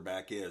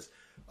quarterback is.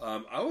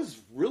 I was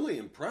really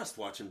impressed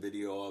watching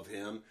video of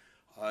him.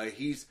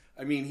 He's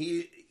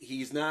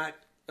not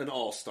an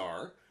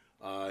all-star.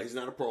 He's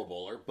not a Pro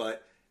Bowler,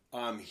 but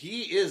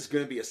he is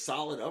going to be a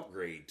solid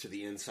upgrade to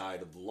the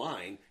inside of the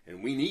line,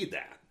 and we need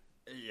that.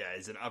 Yeah,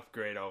 he's an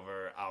upgrade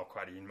over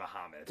Al-Quadin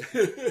Muhammad.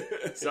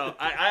 So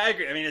I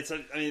agree. I mean,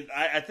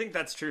 I think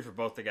that's true for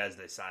both the guys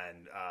they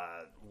signed,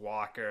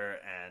 Walker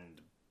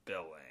and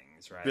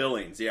Billings, right?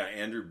 Billings, yeah,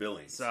 Andrew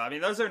Billings. So, I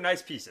mean, those are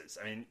nice pieces.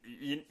 I mean,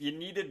 you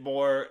needed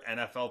more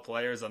NFL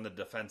players on the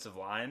defensive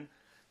line,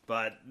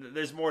 but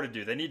there's more to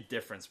do. They need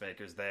difference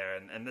makers there,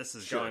 and this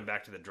is going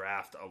back to the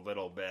draft a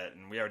little bit,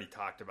 and we already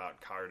talked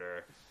about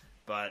Carter,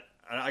 but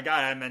a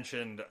guy I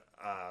mentioned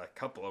a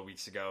couple of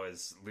weeks ago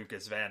is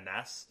Lucas Van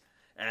Ness,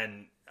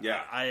 and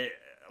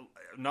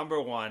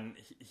number one,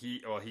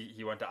 he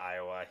went to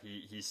Iowa.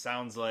 He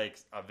sounds like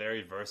a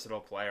very versatile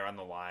player on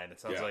the line. It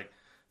sounds like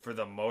for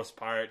the most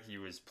part, he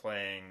was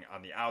playing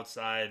on the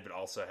outside, but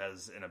also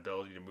has an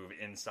ability to move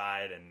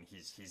inside, and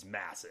he's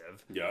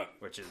massive. Yeah,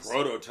 which is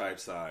prototype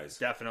size.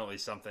 Definitely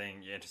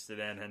something you're interested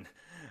in. And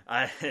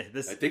I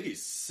think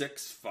he's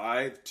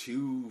 6'5",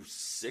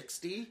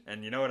 260.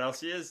 And you know what else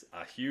he is?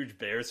 A huge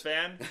Bears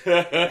fan.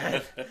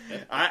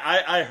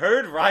 I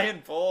heard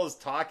Ryan Poles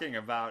talking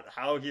about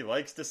how he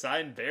likes to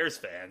sign Bears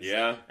fans.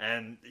 Yeah,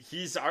 and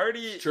he's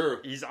already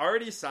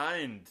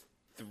signed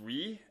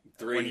three.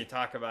 When you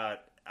talk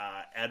about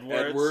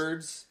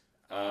Edwards,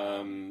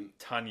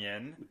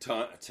 Tunyon,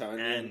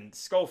 and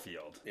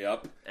Schofield.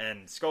 Yep.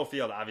 And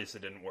Schofield obviously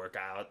didn't work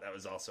out. That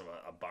was also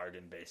a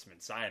bargain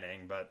basement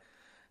signing. But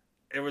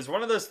it was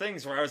one of those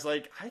things where I was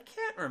like, I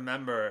can't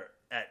remember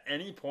at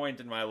any point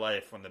in my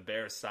life when the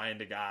Bears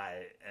signed a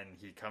guy and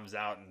he comes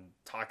out and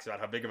talks about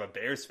how big of a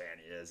Bears fan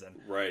he is. And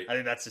right. I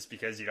think that's just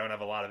because you don't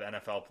have a lot of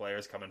NFL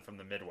players coming from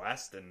the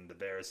Midwest, and the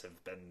Bears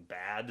have been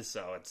bad,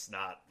 so it's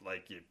not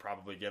like you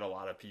probably get a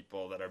lot of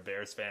people that are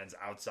Bears fans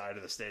outside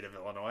of the state of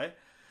Illinois.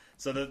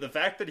 So the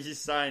fact that he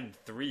signed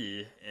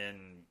 3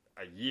 in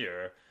a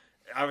year,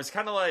 I was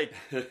kind of like,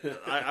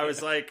 I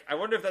was like, I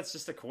wonder if that's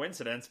just a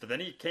coincidence. But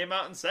then he came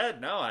out and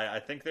said, no, I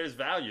think there's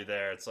value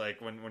there. It's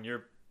like when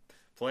you're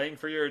playing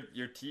for your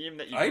team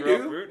that you grew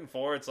up rooting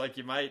for, it's like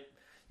you might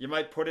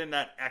put in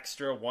that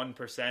extra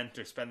 1%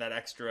 or spend that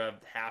extra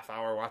half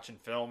hour watching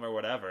film or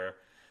whatever.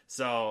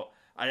 So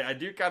I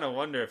do kind of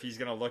wonder if he's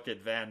going to look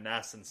at Van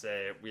Ness and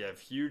say, we have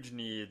huge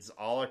needs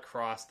all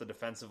across the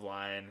defensive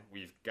line.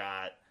 We've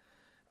got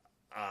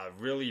a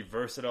really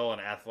versatile and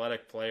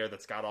athletic player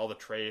that's got all the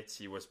traits.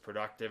 He was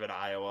productive at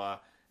Iowa,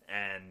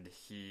 and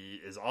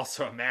he is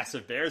also a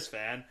massive Bears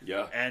fan.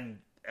 Yeah. And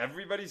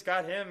everybody's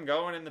got him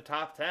going in the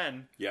top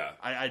 10. Yeah.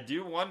 I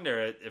do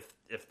wonder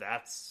if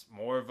that's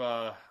more of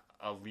a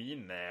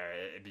lean there,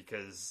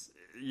 because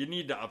you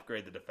need to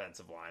upgrade the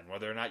defensive line.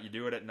 Whether or not you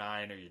do it at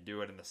 9 or you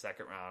do it in the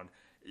second round,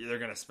 they're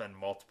going to spend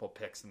multiple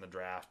picks in the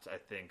draft, I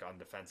think, on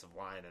defensive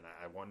line. And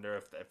I wonder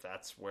if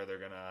that's where they're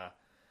going to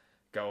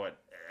go.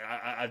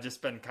 I've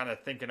just been kind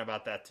of thinking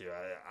about that too.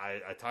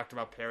 I talked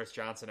about Paris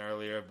Johnson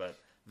earlier, but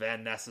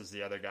Van Ness is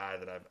the other guy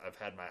that I've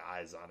had my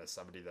eyes on as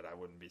somebody that I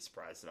wouldn't be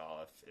surprised at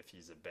all if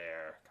he's a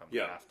Bear come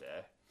draft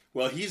day.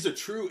 Well, he's a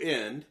true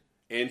end,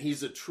 and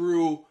he's a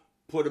true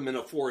put him in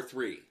a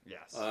 4-3.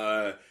 Yes.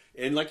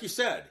 And like you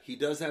said, he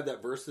does have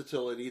that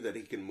versatility that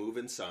he can move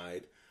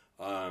inside.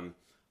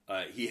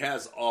 He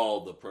has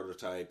all the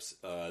prototypes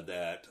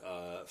that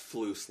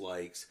Flus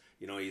likes.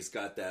 You know, he's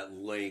got that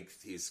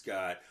length. He's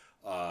got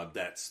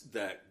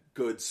that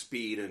good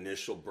speed,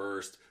 initial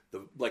burst.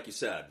 Like you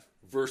said,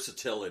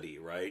 versatility,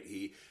 right?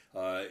 He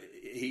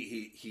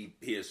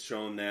has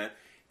shown that,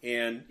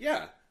 and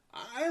yeah,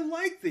 I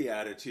like the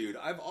attitude.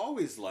 I've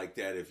always liked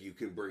that. If you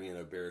can bring in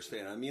a Bears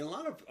fan, I mean, a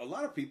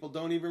lot of people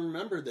don't even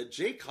remember that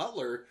Jay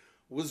Cutler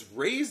was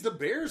raised a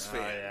Bears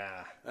fan. Oh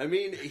yeah, I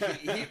mean,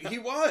 he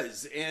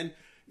was, and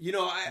you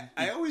know,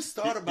 I always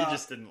thought about he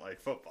just didn't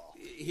like football.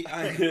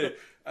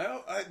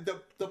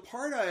 The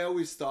part I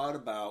always thought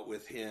about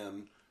with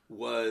him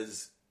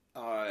was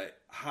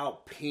how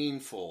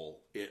painful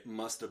it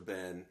must have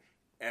been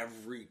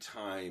every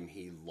time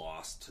he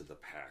lost to the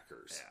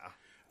Packers. Yeah.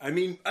 I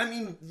mean,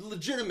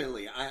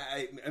 legitimately,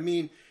 I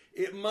mean,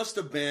 it must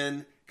have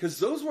been, because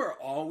those were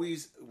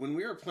always, when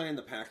we were playing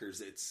the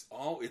Packers,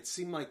 it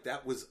seemed like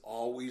that was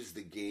always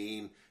the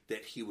game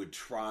that he would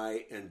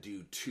try and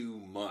do too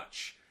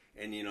much,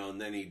 and you know, and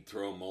then he'd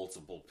throw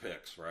multiple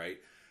picks, right?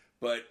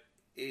 But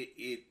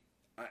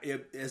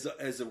as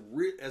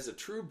a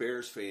true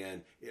Bears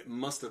fan, it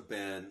must have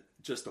been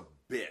just a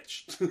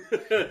bitch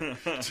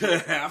to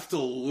have to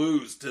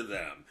lose to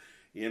them,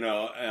 you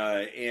know.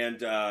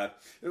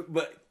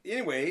 But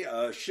anyway,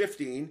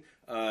 shifting.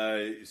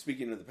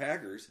 Speaking of the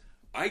Packers,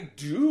 I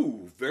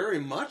do very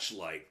much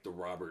like the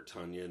Robert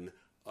Tunyon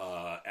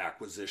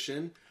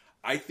acquisition.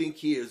 I think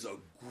he is a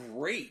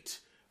great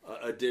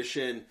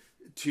addition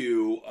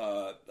to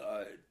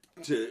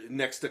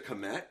next to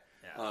Kmet.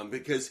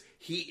 Because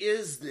he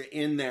is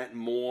in that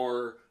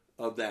more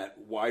of that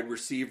wide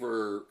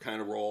receiver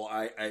kind of role.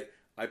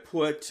 I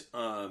put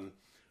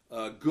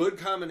a good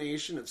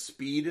combination of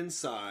speed and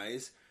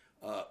size,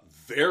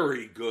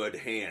 very good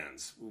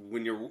hands.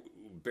 When you're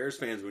Bears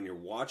fans, when you're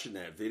watching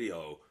that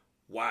video,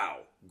 wow,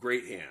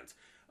 great hands.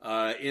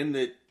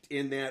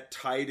 In that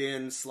tight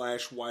end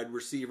 / wide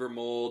receiver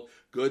mold,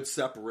 good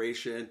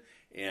separation,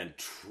 and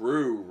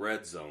true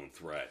red zone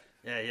threat.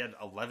 Yeah, he had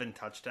 11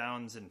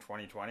 touchdowns in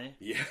 2020.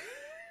 Yeah.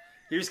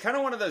 He was kind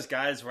of one of those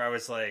guys where I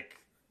was like,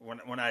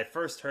 when I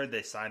first heard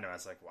they signed him, I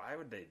was like, why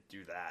would they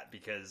do that?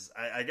 Because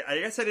I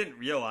guess I didn't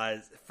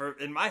realize,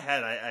 in my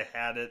head, I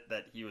had it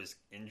that he was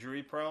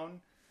injury prone,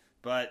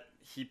 but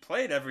he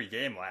played every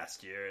game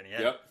last year, and he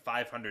had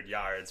 500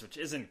 yards, which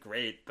isn't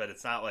great, but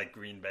it's not like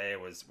Green Bay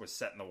was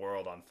setting the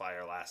world on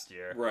fire last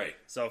year. Right.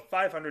 So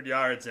 500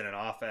 yards in an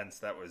offense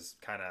that was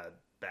kind of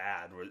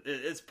bad,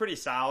 it's pretty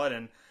solid,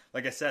 and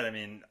like I said, I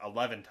mean,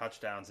 11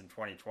 touchdowns in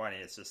 2020,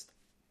 it's just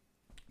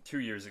 2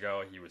 years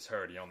ago he was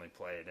hurt. He only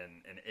played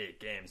in 8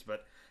 games,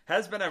 but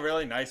has been a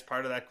really nice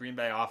part of that Green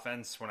Bay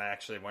offense. When I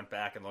actually went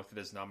back and looked at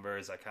his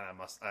numbers,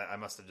 I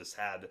must have just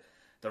had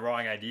the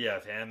wrong idea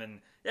of him. And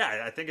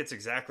yeah, I think it's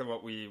exactly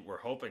what we were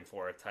hoping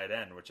for at tight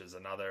end, which is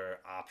another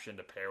option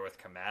to pair with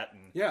Kmet,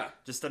 and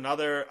just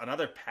another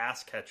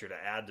pass catcher to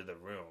add to the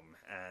room.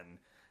 And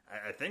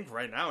I think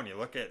right now, when you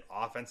look at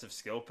offensive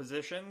skill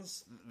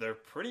positions, they're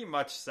pretty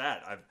much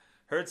set. I've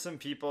heard some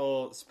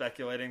people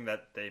speculating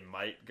that they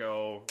might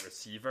go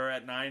receiver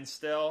at 9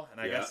 still, and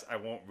I guess I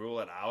won't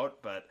rule it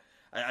out, but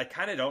I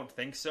kind of don't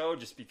think so,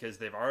 just because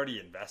they've already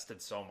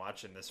invested so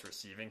much in this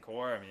receiving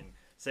core. I mean,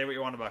 say what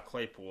you want about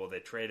Claypool. They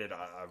traded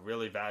a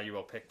really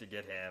valuable pick to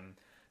get him.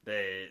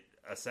 They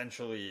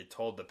essentially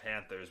told the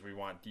Panthers, we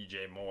want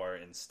DJ Moore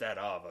instead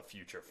of a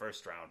future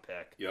first-round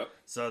pick. Yep.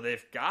 So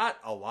they've got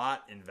a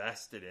lot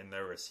invested in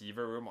their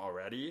receiver room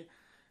already.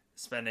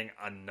 Spending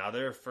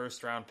another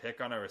first-round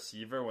pick on a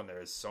receiver when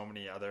there's so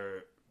many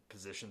other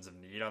positions of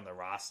need on the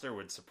roster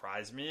would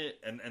surprise me.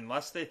 And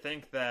unless they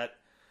think that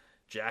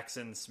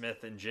Jackson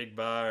Smith and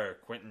Jigba or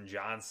Quentin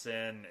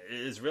Johnson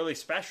is really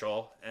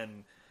special,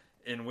 and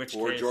in which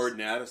case... Or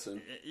Jordan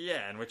Addison.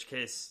 Yeah, in which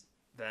case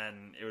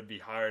then it would be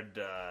hard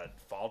to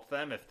fault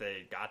them if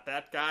they got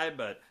that guy,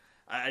 but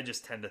I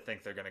just tend to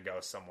think they're going to go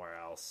somewhere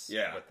else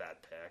with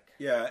that pick.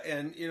 Yeah,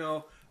 and,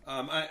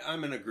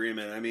 I'm in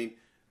agreement. I mean,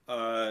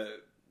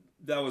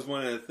 that was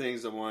one of the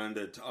things I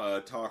wanted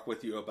to talk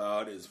with you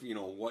about is,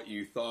 what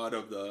you thought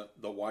of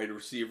the wide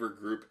receiver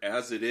group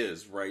as it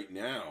is right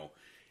now.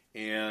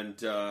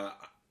 And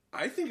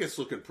I think it's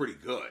looking pretty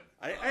good.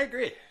 I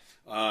agree.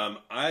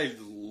 I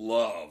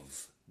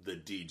love the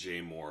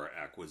DJ Moore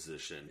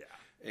acquisition. Yeah.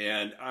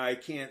 And I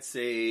can't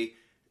say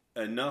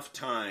enough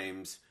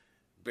times,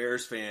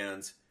 Bears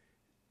fans,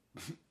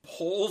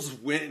 Poles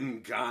went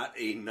and got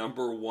a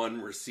number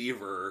 1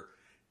 receiver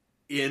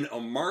in a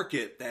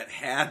market that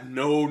had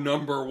no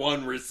number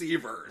 1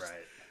 receivers.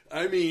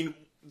 Right. I mean,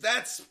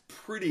 that's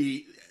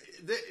pretty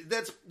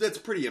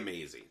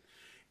amazing.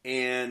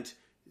 And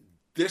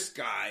this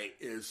guy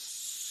is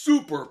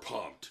super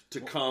pumped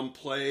to come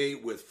play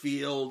with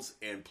Fields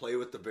and play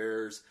with the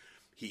Bears.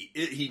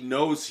 He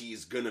knows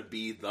he's going to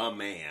be the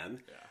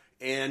man. Yeah.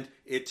 And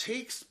it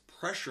takes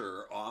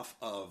pressure off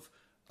of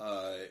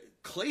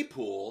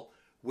Claypool,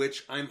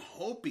 which I'm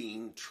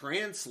hoping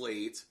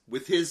translates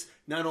with his,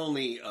 not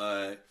only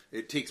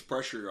it takes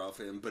pressure off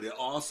him, but it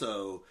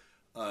also,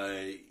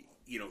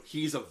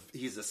 he's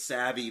a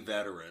savvy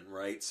veteran,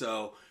 right?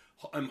 So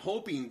I'm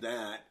hoping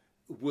that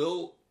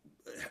will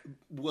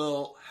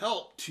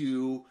help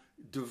to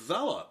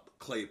develop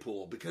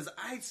Claypool, because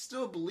I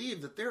still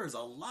believe that there is a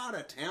lot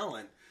of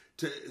talent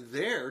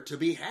there to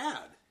be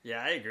had.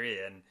 Yeah, I agree.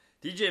 And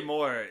DJ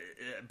Moore,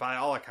 by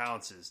all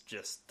accounts, is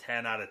just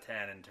 10 out of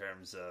 10 in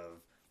terms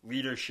of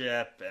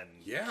leadership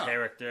and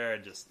character,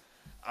 and just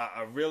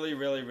a really,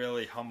 really,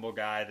 really humble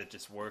guy that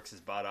just works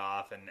his butt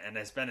off and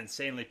has been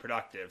insanely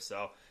productive.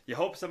 So you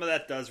hope some of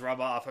that does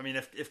rub off. I mean,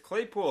 if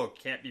Claypool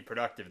can't be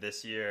productive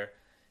this year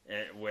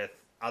with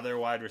other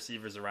wide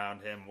receivers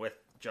around him, with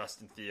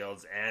Justin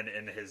Fields, and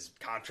in his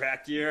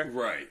contract year,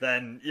 right,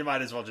 then you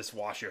might as well just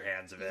wash your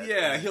hands of it.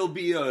 Yeah, he'll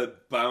be a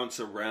bounce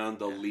around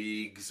the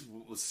leagues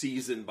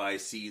season by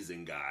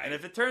season guy. And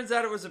if it turns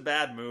out it was a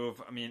bad move,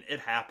 I mean,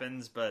 it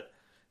happens, but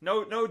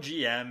no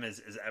GM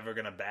is ever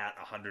going to bat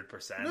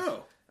 100%.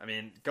 No. I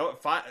mean, go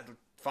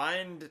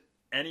find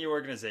any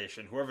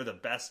organization, whoever the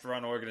best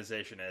run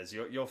organization is,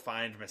 you'll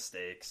find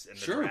mistakes in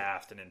the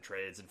draft and in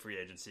trades and free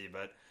agency.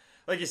 But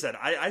like you said,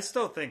 I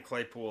still think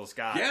Claypool's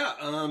got... Yeah,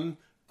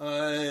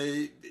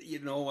 Bill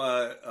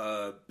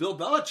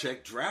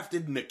Belichick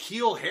drafted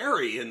N'Keal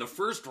Harry in the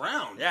first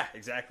round. Yeah,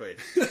 exactly.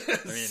 I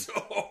mean,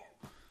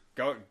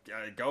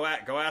 go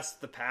ask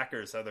the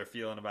Packers how they're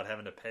feeling about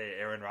having to pay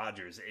Aaron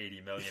Rodgers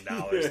 $80 million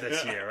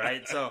this year,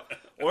 right? So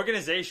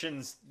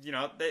organizations,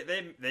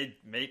 they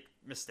make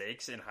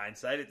mistakes in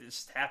hindsight. It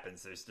just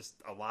happens. There's just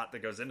a lot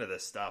that goes into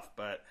this stuff.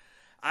 But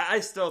I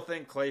still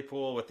think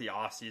Claypool with the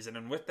offseason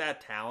and with that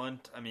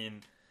talent, I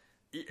mean,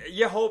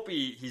 you hope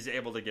he's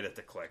able to get it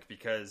to click,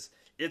 because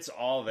it's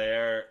all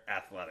there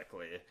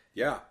athletically.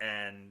 Yeah.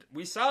 And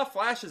we saw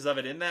flashes of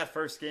it in that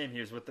first game he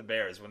was with the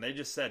Bears. When they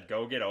just said,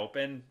 go get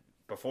open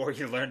before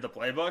you learned the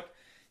playbook,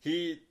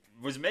 he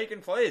was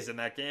making plays in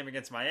that game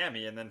against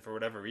Miami. And then for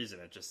whatever reason,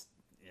 it just,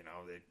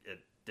 it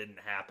didn't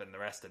happen the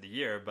rest of the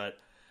year. But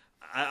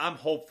I'm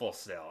hopeful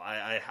still.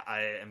 I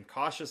am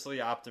cautiously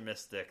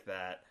optimistic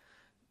that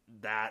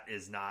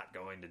is not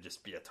going to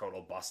just be a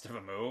total bust of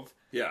a move.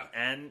 Yeah.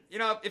 And,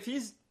 if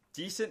he's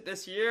decent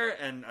this year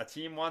and a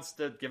team wants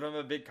to give him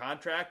a big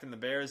contract and the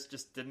Bears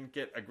just didn't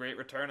get a great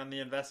return on the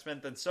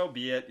investment, then so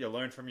be it. You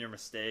learn from your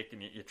mistake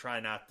and you try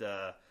not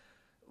to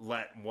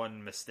let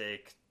one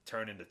mistake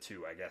turn into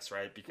two, I guess,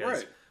 right?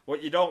 Because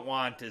what you don't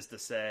want is to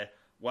say,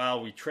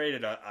 well, we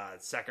traded a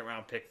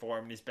second-round pick for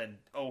him, and he's been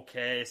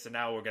okay, so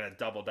now we're going to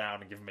double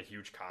down and give him a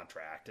huge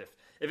contract.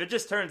 If it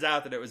just turns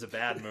out that it was a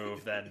bad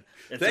move, then...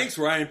 Thanks,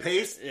 Ryan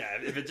Pace. Yeah,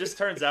 if it just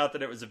turns out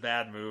that it was a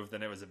bad move,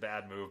 then it was a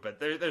bad move. But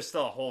there's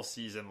still a whole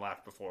season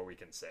left before we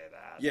can say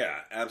that. Yeah,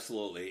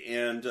 absolutely.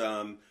 And,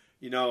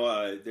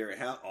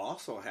 there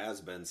also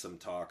has been some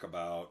talk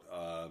about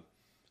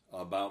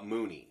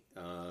Mooney.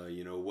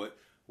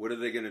 What are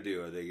they going to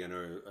do? Are they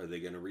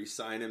going to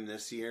re-sign him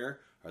this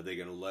year? Are they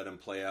going to let him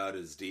play out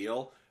his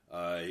deal?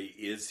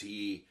 Is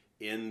he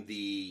in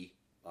the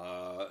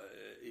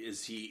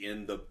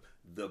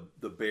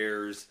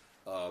Bears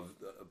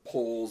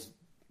Poles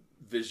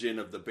vision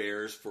of the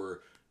Bears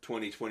for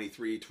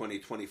 2023,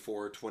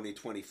 2024,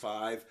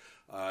 2025?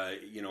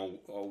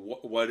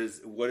 What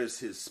is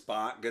his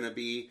spot going to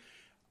be?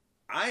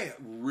 I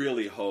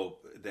really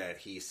hope that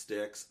he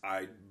sticks.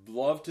 I'd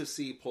love to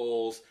see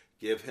Poles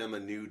give him a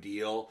new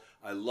deal.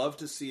 I love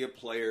to see a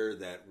player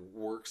that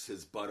works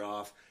his butt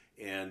off,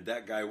 and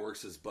that guy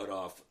works his butt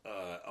off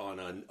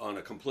on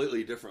a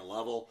completely different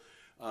level.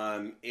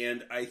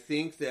 And I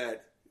think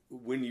that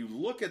when you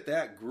look at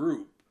that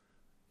group,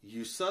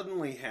 you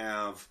suddenly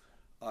have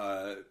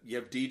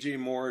DJ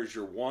Moore as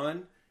your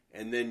one,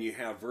 and then you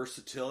have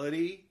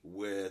versatility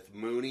with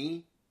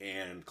Mooney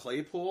and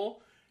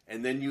Claypool,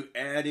 and then you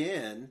add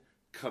in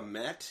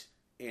Kmet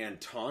and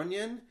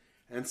Tonyan,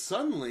 and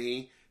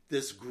suddenly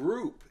this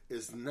group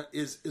is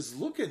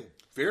looking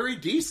very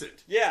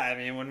decent. Yeah, I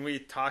mean, when we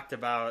talked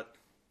about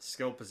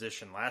skill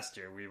position last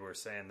year, we were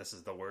saying this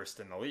is the worst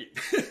in the league.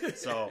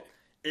 So,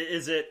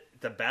 is it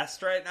the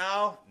best right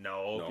now?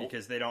 No,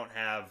 because they don't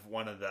have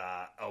one of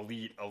the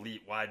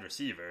elite wide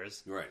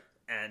receivers. Right.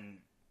 And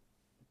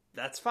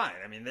that's fine.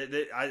 I mean,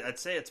 I'd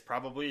say it's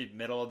probably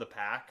middle of the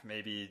pack,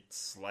 maybe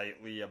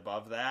slightly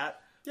above that.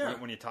 Yeah.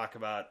 When you talk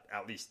about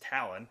at least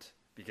talent,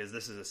 because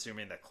this is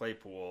assuming that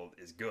Claypool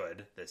is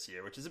good this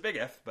year, which is a big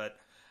if, but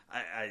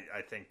I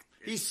think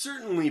he's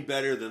certainly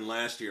better than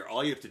last year.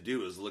 All you have to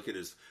do is look at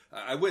his.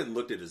 I went and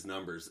looked at his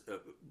numbers,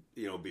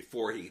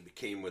 before he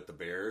came with the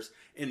Bears,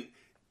 and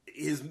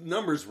his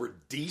numbers were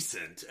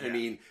decent. Yeah. I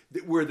mean,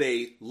 were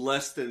they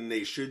less than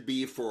they should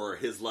be for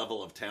his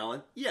level of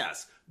talent?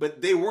 Yes,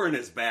 but they weren't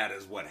as bad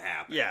as what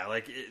happened. Yeah,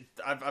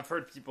 I've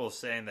heard people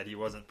saying that he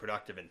wasn't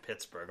productive in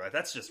Pittsburgh. Like,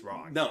 that's just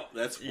wrong. No,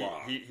 that's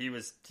wrong. He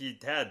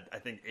had, I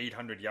think,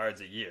 800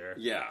 yards a year.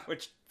 Yeah,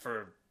 which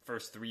for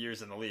first 3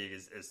 years in the league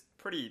is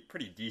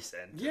pretty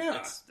decent. Yeah,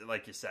 it's,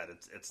 like you said,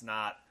 it's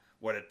not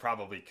what it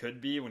probably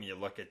could be when you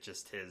look at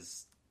just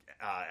his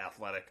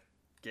athletic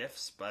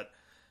gifts, but.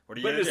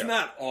 But it's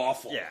not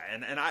awful. Yeah,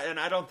 and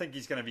I don't think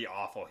he's going to be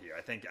awful here.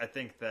 I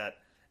think that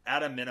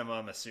at a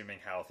minimum, assuming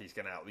health, he's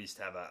going to at least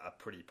have a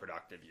pretty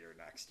productive year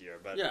next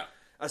year. But yeah,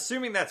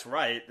 assuming that's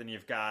right, then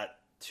you've got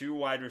two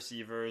wide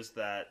receivers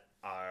that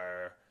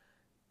are,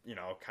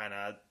 kind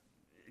of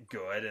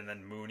good, and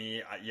then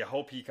Mooney. You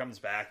hope he comes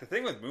back. The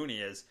thing with Mooney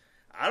is,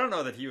 I don't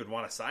know that he would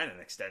want to sign an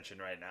extension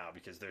right now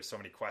because there's so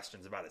many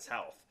questions about his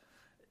health.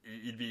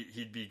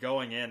 He'd be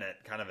going in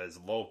at kind of his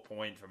low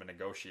point from a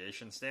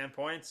negotiation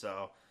standpoint,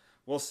 so.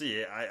 We'll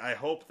see. I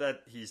hope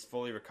that he's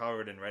fully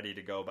recovered and ready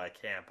to go by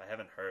camp. I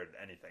haven't heard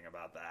anything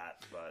about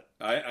that, but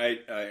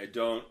I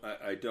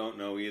don't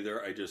know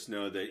either. I just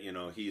know that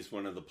he's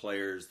one of the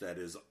players that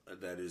is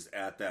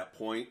at that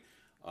point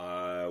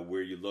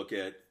where you look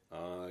at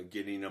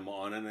getting him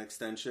on an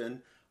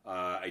extension.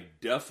 I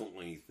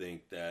definitely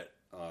think that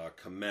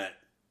Kmet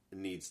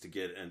needs to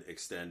get an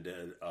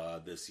extended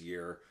this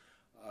year.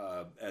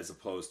 As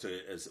opposed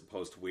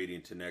to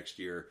waiting to next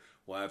year.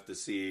 We'll have to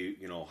see,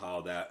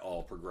 how that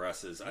all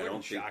progresses. It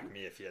wouldn't shock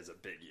me if he has a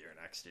big year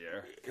next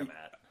year.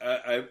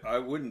 I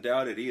wouldn't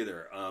doubt it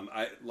either.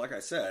 Like I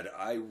said,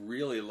 I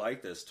really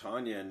like this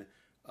Tonyan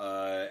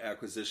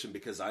acquisition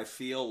because I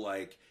feel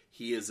like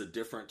he is a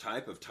different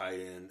type of tight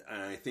end,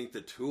 and I think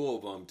the two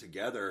of them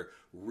together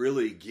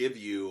really give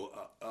you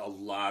a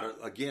lot of,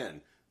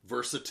 again,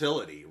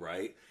 versatility,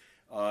 right?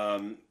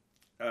 So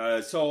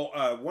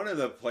one of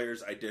the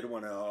players I did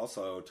want to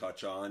also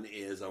touch on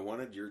is I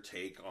wanted your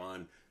take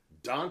on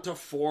D'Onta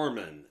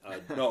Foreman.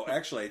 No,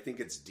 actually, I think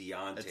it's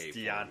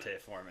D'Onta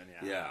Foreman,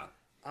 yeah.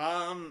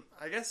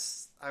 I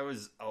guess I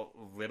was a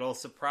little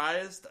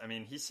surprised. I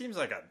mean, he seems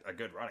like a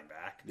good running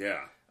back.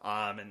 Yeah.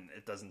 And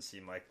it doesn't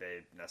seem like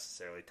they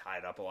necessarily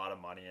tied up a lot of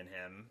money in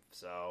him.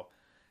 So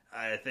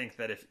I think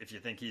that if you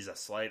think he's a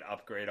slight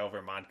upgrade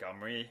over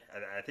Montgomery,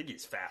 I think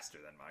he's faster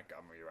than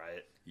Montgomery,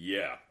 right?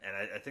 Yeah. And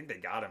I think they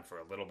got him for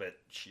a little bit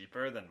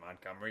cheaper than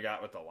Montgomery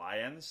got with the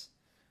Lions.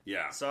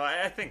 Yeah. So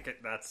I think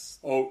that's...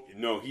 Oh,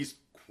 no, he's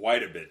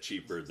quite a bit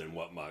cheaper than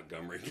what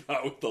Montgomery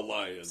got with the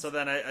Lions. So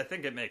then I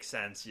think it makes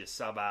sense. You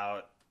sub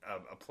out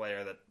a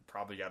player that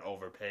probably got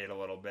overpaid a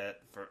little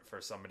bit for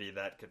somebody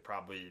that could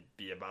probably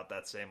be about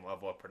that same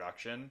level of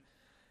production.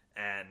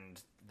 And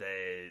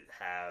they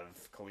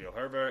have Khalil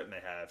Herbert and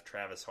they have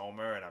Travis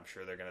Homer, and I'm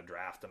sure they're going to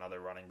draft another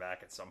running back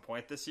at some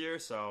point this year.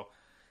 So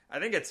I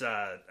think it's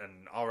an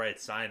all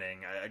right signing.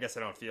 I guess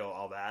I don't feel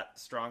all that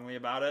strongly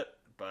about it,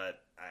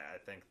 but I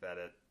think that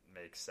it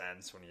makes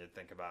sense when you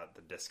think about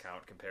the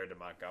discount compared to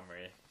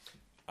Montgomery.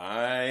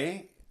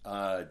 I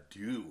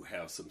do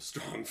have some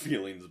strong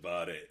feelings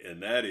about it,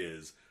 and that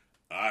is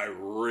I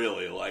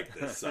really like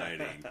this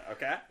signing.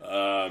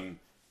 Okay.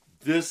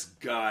 This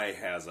guy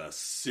has a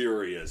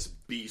serious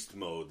beast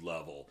mode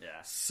level.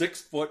 Yeah.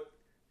 6 foot,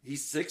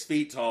 he's 6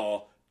 feet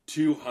tall,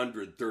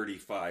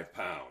 235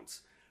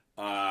 pounds.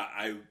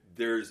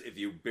 If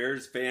you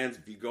Bears fans,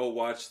 if you go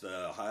watch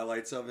the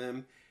highlights of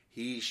him,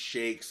 he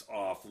shakes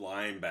off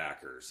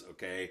linebackers.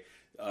 Okay,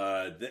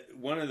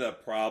 one of the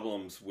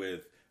problems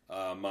with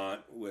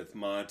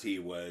Monty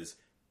was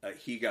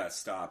he got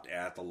stopped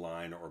at the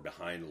line or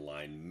behind the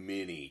line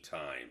many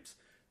times.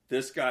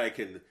 This guy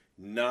can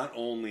not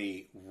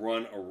only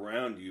run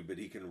around you, but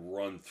he can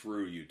run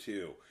through you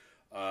too.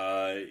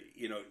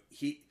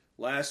 He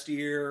last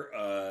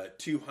year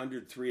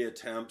 203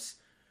 attempts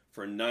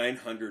for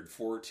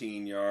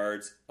 914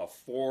 yards, a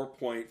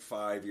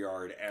 4.5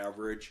 yard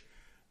average.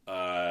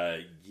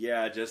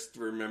 Just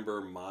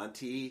remember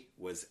Monty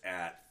was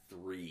at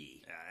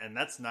 3. Yeah, and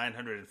that's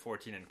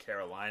 914 in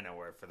Carolina,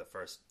 where for the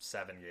first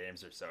 7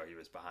 games or so he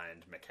was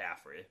behind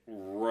McCaffrey.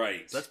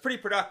 Right. So that's pretty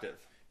productive.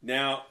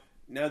 Now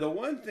the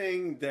one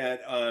thing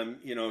that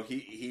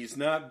he's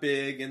not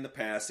big in the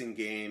passing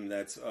game.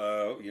 That's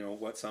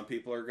what some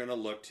people are going to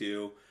look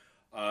to,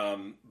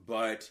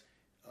 but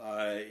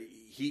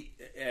he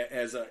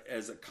as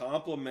a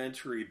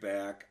complimentary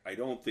back, I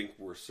don't think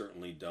we're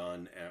certainly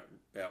done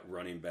at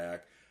running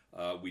back.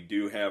 We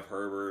do have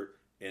Herbert,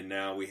 and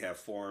now we have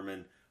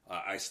Foreman.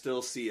 I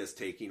still see us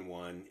taking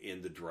one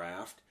in the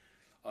draft.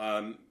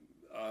 Friend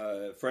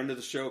of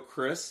the show,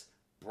 Chris,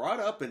 brought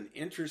up an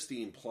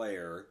interesting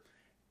player,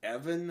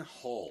 Evan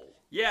Hull.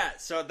 Yeah,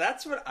 so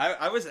that's what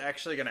I was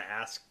actually going to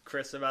ask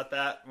Chris about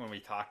that when we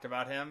talked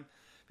about him.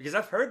 Because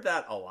I've heard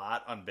that a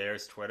lot on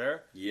Bears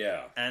Twitter.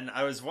 Yeah. And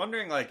I was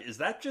wondering, is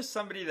that just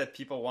somebody that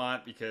people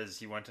want because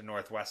he went to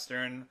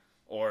Northwestern?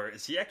 Or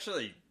is he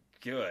actually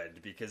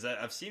good? Because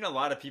I've seen a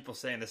lot of people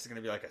saying this is going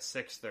to be like a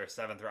 6th or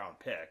 7th round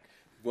pick.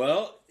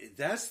 Well,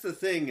 that's the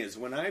thing is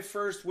when I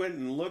first went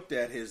and looked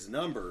at his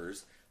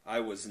numbers,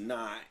 I was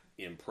not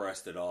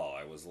impressed at all.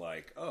 I was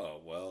like, oh,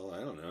 well,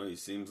 I don't know. He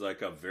seems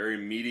like a very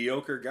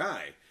mediocre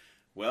guy.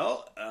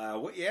 Well,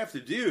 what you have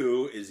to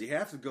do is you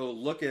have to go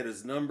look at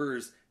his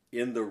numbers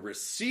in the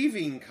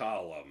receiving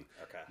column,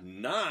 okay,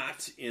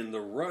 not in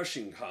the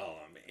rushing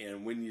column.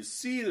 And when you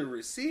see the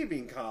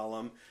receiving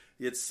column,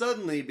 it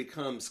suddenly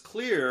becomes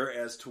clear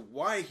as to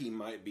why he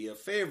might be a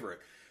favorite.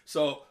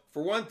 So,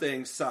 for one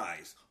thing,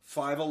 size.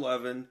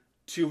 5'11",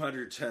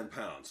 210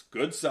 pounds.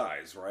 Good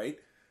size, right?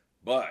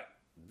 But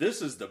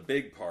this is the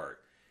big part.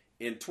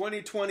 In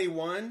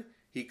 2021,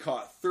 he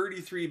caught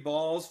 33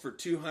 balls for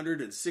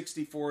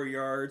 264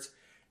 yards,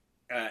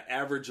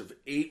 average of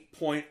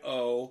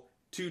 8.0,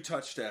 2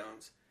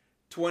 touchdowns.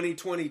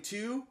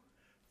 2022,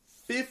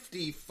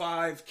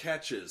 55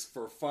 catches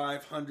for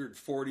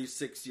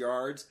 546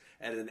 yards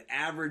at an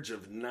average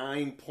of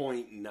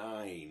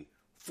 9.9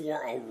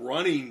 for a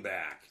running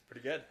back.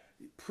 Pretty good.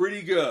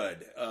 Pretty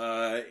good.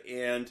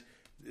 And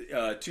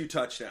 2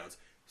 touchdowns.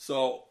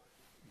 So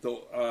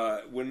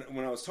when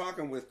I was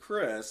talking with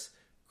Chris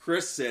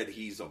said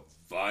he's a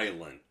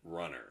violent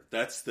runner.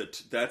 That's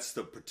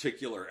the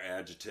particular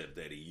adjective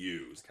that he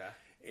used. Okay.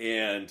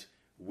 And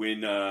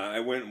when I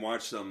went and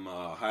watched some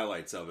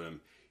highlights of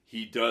him,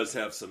 he does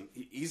have some.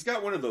 He's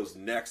got one of those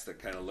necks that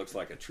kind of looks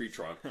like a tree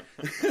trunk.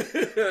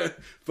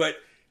 But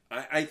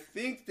I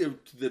think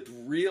the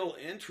real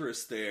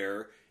interest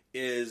there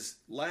is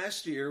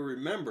last year.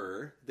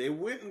 Remember, they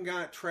went and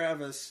got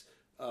Travis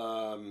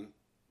Homer.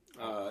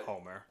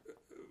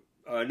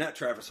 Not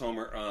Travis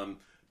Homer.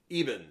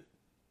 Eben.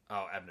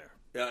 Oh, Ebner.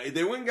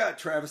 They went and got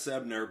Travis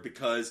Ebner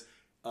because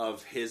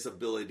of his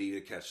ability to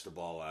catch the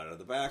ball out of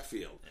the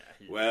backfield.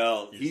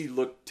 Yeah, he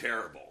looked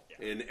terrible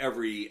in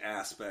every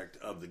aspect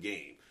of the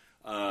game.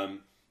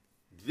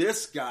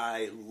 This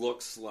guy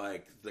looks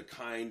like the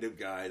kind of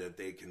guy that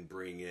they can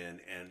bring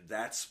in, and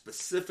that's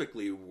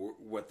specifically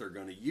what they're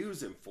going to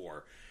use him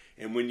for.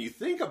 And when you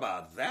think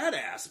about that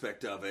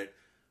aspect of it,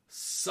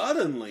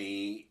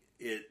 suddenly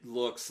it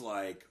looks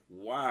like,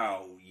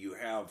 wow, you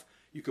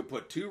could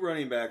put 2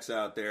 running backs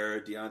out there,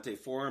 Deontay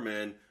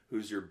Foreman,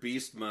 who's your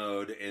beast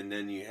mode, and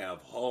then you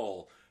have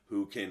Hull,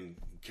 who can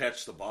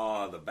catch the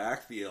ball out of the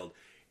backfield.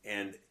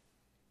 And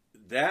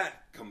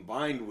that,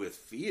 combined with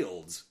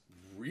Fields,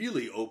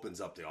 really opens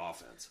up the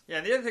offense. Yeah,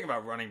 and the other thing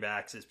about running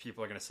backs is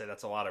people are going to say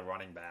that's a lot of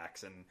running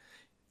backs. And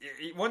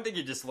one thing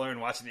you just learn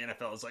watching the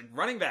NFL is,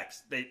 running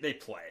backs, they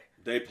play.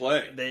 They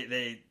play.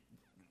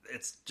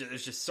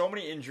 There's just so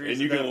many injuries.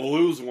 And you can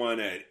lose one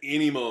at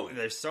any moment.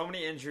 There's so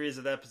many injuries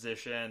at that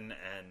position,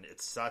 and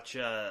it's such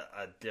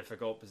a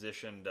difficult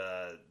position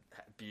to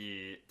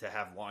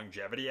have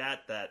longevity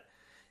at that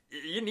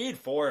you need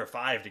 4 or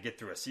 5 to get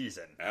through a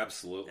season.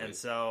 Absolutely. And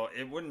so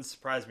it wouldn't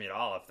surprise me at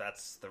all if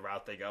that's the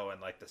route they go in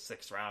the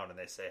 6th round and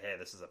they say, hey,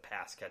 this is a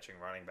pass-catching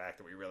running back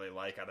that we really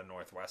like out of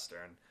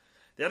Northwestern.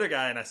 The other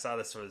guy, and I saw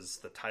this was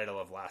the title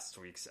of last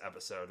week's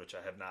episode, which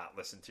I have not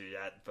listened to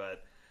yet,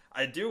 but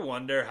I do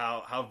wonder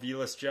how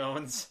Velus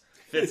Jones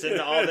fits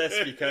into all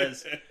this,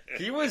 because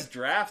he was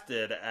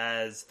drafted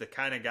as the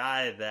kind of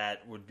guy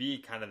that would be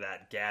kind of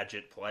that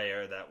gadget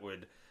player that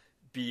would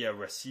be a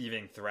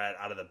receiving threat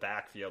out of the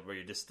backfield where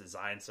you just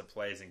design some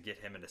plays and get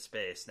him into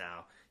space.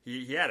 Now,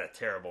 he had a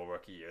terrible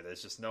rookie year.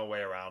 There's just no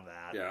way around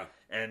that. Yeah.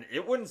 And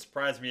it wouldn't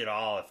surprise me at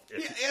all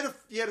if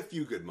he had a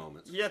few good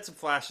moments. He had some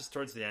flashes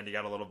towards the end. He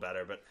got a little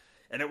better,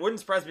 and it wouldn't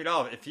surprise me at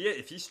all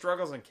if he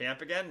struggles in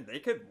camp again. They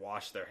could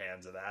wash their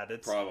hands of that.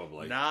 It's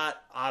probably not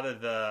out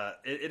of the.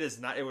 It is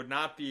not. It would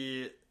not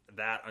be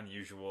that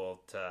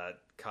unusual to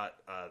cut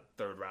a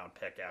third-round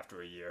pick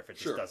after a year if it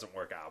just doesn't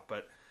work out.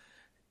 But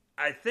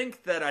I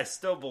think that I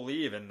still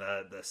believe in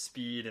the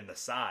speed and the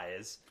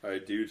size. I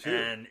do too.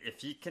 And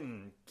if he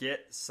can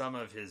get some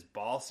of his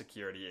ball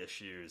security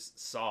issues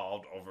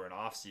solved over an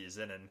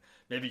offseason and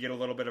maybe get a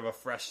little bit of a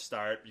fresh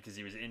start because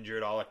he was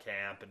injured all of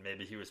camp and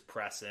maybe he was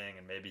pressing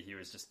and maybe he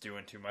was just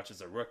doing too much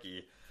as a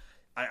rookie,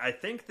 I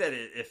think that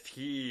if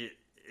he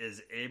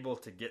is able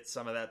to get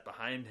some of that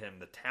behind him,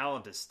 the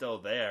talent is still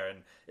there,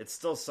 and it's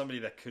still somebody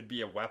that could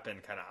be a weapon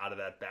kind of out of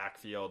that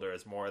backfield or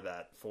is more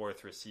that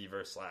fourth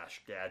receiver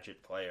 /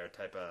 gadget player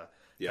type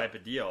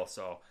of deal.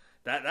 So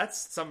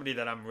that's somebody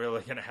that I'm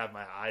really going to have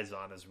my eyes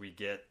on as we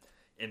get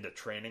into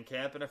training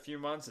camp in a few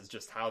months. Is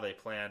just how they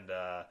plan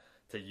to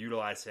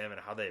utilize him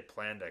and how they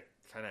plan to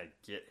kind of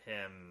get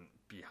him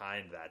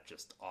behind that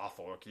just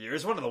awful rookie year. It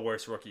was one of the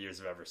worst rookie years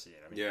I've ever seen.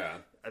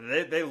 I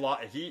mean, they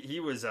lost. He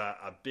was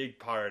a big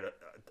part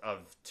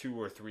of 2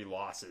 or 3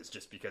 losses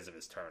just because of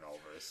his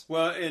turnovers.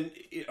 Well, and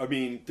I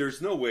mean,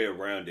 there's no way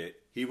around it.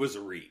 He was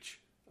a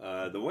reach.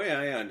 The way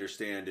I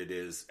understand it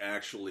is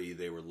actually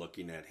they were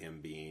looking at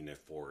him being a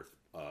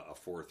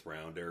fourth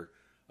rounder,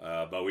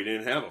 but we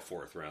didn't have a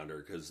fourth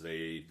rounder because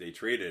they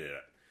traded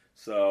it.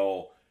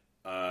 So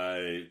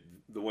the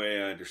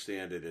way I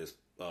understand it is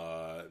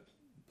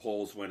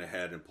Poles went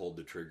ahead and pulled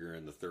the trigger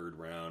in the 3rd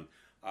round.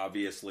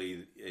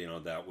 Obviously,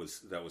 that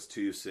was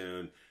too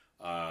soon.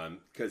 And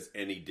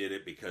he did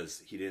it because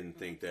he didn't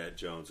think that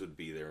Jones would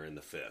be there in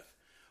the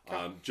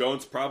 5th.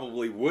 Jones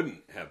probably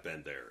wouldn't have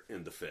been there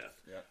in the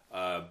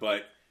 5th.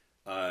 But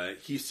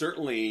he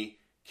certainly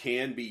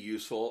can be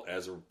useful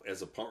as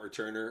a punt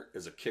returner,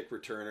 as a kick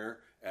returner,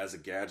 as a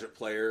gadget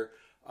player.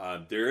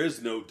 There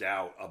is no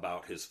doubt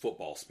about his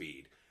football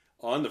speed.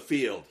 On the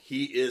field,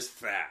 he is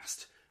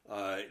fast.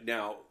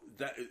 Now,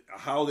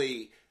 how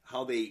they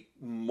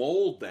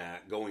mold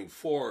that going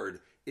forward,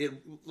 it,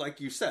 like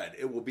you said,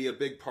 it will be a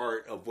big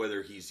part of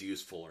whether he's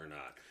useful or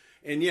not.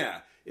 And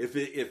yeah,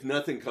 if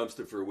nothing comes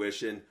to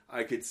fruition,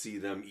 I could see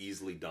them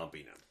easily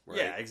dumping him. Right?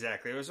 Yeah,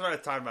 exactly. It was what I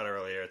talked about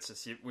earlier. It's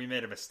just we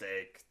made a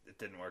mistake. It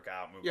didn't work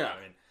out. Move on.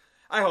 I mean,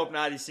 I hope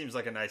not. He seems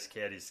like a nice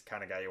kid. He's the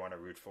kind of guy you want to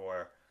root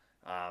for.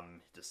 He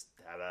just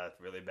had a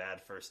really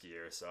bad first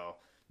year, so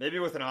maybe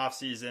with an off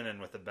season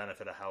and with the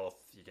benefit of health,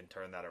 you can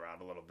turn that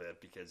around a little bit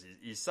because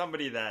he's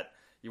somebody that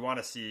you want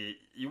to see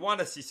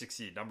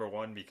succeed. Number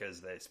one,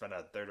 because they spent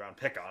a 3rd round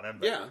pick on him.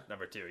 But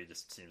number 2, he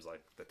just seems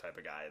like the type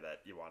of guy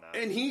that you want to.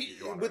 And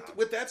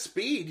with that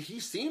speed, he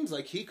seems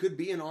like he could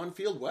be an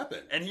on-field weapon.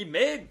 And he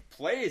made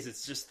plays.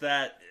 It's just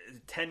that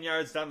 10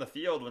 yards down the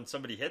field when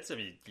somebody hits him,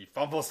 he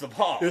fumbles the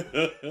ball.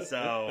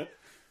 So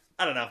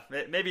I don't know.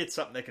 Maybe it's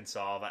something they can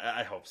solve.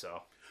 I hope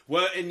so.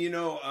 Well, and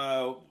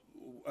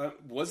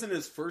wasn't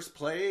his first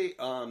play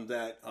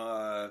that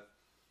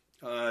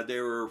they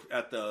were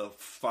at the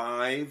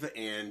 5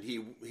 and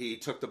he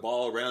took the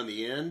ball around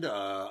the end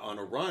on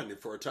a run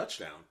for a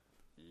touchdown?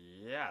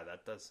 Yeah,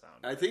 that does sound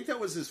right. I think that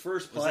was his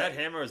first play. Was that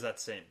him or was that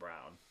St.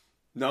 Brown?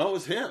 No, it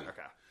was him.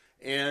 Okay.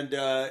 And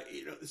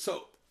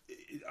so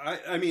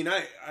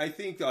I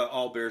think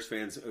all Bears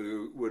fans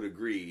would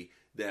agree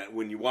that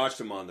when you watched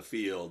him on the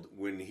field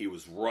when he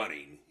was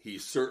running, he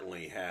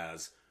certainly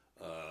has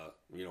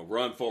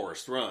run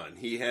Forrest run.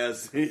 He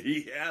has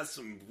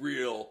some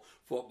real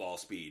football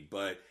speed,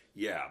 but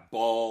yeah,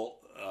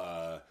 ball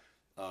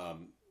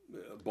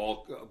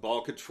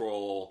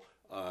control,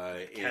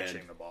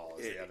 catching the ball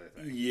is the other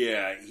thing.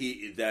 Yeah,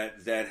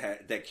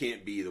 that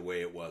can't be the way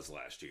it was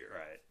last year.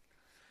 Right.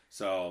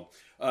 So,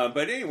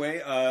 but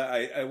anyway,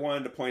 I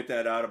wanted to point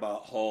that out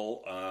about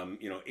Hull.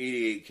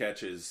 88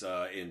 catches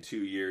in 2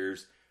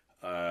 years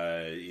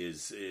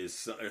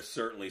is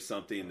certainly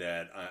something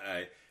that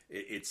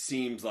it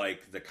seems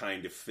like the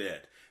kind of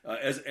fit.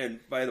 And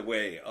by the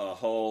way,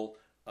 Hull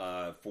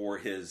for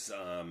his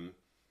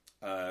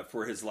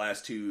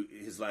last 2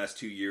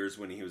 years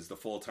when he was the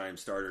full-time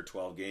starter,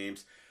 12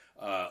 games,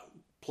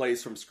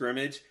 plays from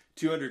scrimmage,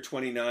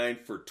 229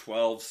 for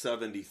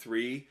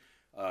 1273.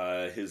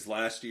 His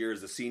last year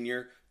as a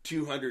senior,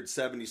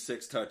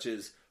 276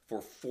 touches for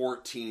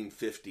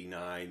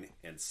 1459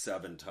 and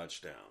 7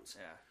 touchdowns.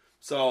 Yeah.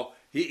 So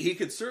he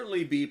could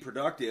certainly be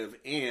productive,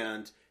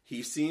 and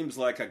he seems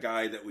like a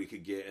guy that we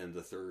could get in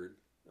the 3rd.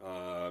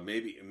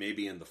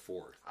 Maybe in the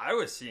 4th. I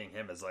was seeing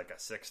him as like a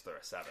 6th or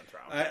a 7th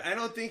round. I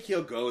don't think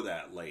he'll go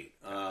that late.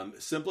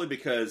 Simply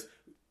because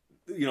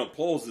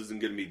Poles isn't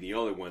going to be the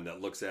only one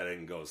that looks at it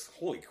and goes,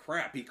 "Holy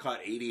crap! He caught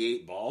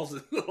 88 balls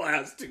in the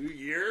last 2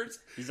 years."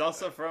 He's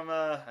also from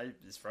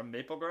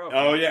Maple Grove.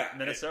 Oh yeah,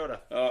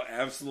 Minnesota. Oh,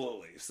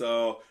 absolutely.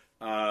 So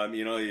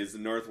he's a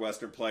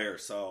Northwestern player.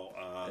 So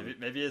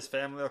maybe his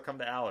family will come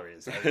to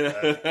Allery's.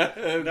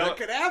 That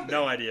could happen.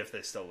 No idea if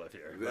they still live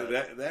here.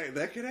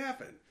 That could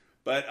happen.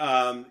 But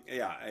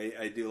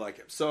I do like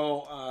him.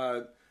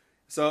 So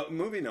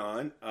moving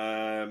on.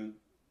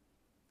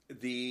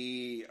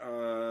 The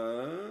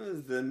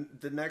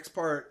next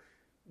part,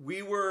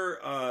 we were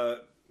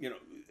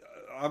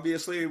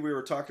obviously we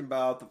were talking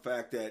about the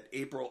fact that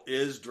April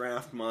is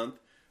draft month.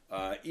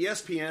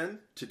 ESPN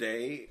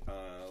today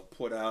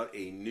put out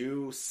a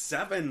new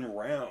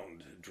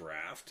 7-round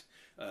draft.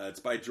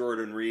 It's by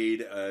Jordan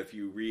Reed. If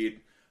you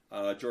read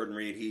Jordan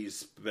Reed,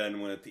 he's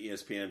been with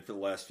ESPN for the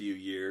last few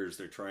years.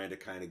 They're trying to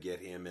kind of get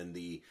him in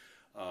the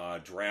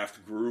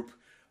draft group.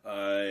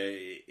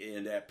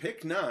 And at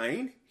pick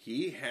 9,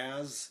 he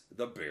has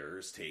the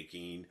Bears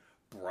taking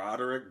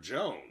Broderick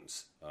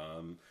Jones.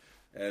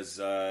 As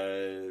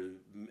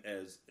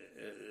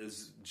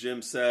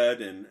Jim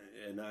said, and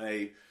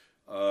I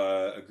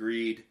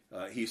agreed,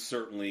 he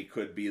certainly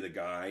could be the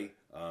guy.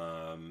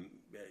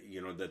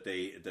 That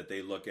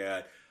they look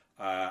at.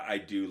 I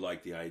do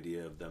like the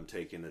idea of them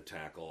taking a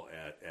tackle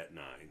at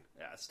 9.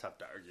 Yeah, it's tough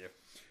to argue.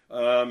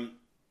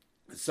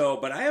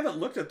 But I haven't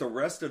looked at the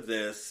rest of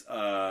this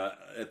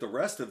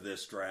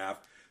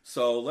draft.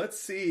 So let's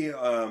see.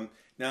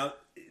 Now,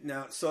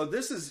 so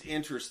this is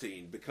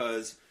interesting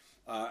because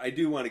I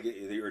do want to get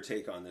your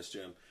take on this,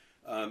 Jim.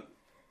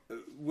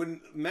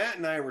 When Matt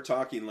and I were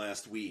talking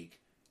last week,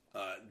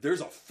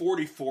 there's a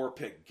 44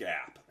 pick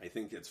gap. I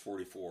think it's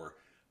 44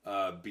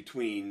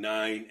 between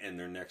 9 and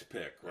their next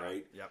pick,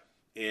 right? Yep.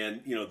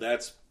 And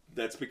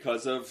that's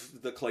because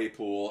of the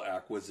Claypool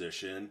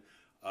acquisition.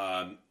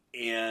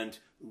 And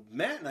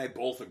Matt and I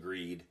both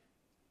agreed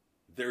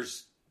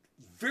there's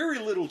very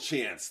little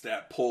chance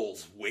that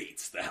Poles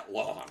waits that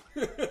long.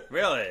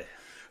 Really?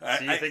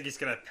 So you think he's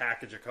going to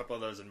package a couple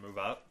of those and move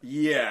up?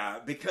 Yeah,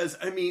 because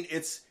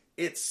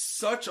it's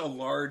such a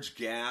large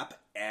gap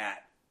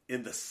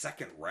in the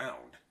second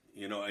round.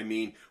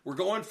 We're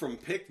going from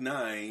pick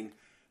 9,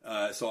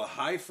 so a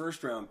high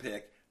first round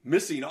pick,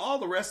 missing all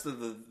the rest of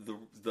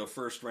the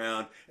first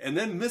round, and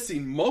then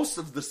missing most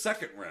of the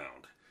second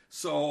round.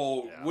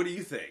 So, What do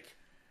you think?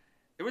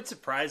 It would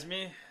surprise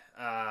me,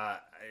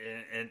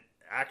 and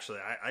actually,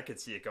 I could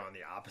see it going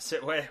the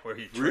opposite way, where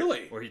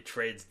he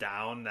trades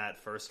down that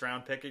first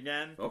round pick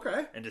again,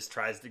 okay, and just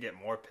tries to get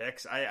more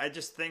picks. I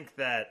just think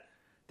that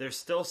there's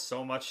still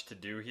so much to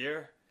do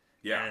here,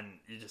 and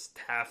you just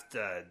have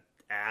to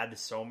add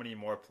so many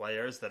more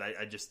players that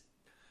I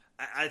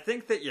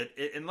think that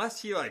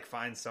unless he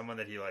finds someone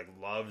that he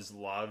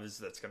loves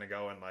that's going to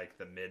go in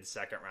the mid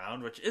second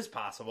round, which is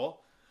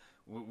possible.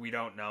 We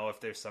don't know if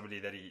there's somebody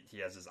that he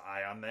has his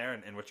eye on there,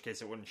 in which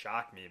case it wouldn't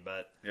shock me.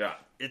 But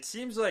it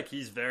seems like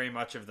he's very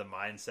much of the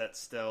mindset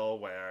still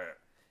where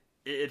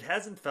it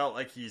hasn't felt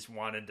like he's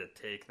wanted to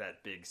take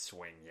that big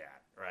swing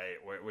yet,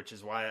 right? Which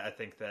is why I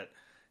think that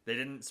they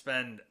didn't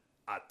spend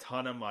a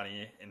ton of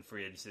money in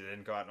free agency. They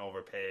didn't go out and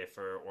overpay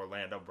for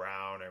Orlando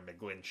Brown or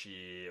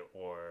McGlinchey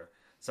or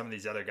some of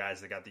these other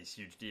guys that got these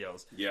huge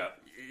deals. Yeah.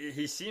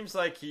 He seems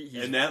like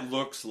he's... And that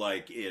looks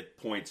like it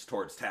points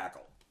towards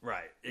tackle.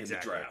 Right,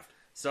 exactly. In the draft.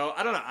 So,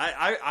 I don't know.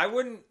 I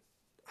wouldn't...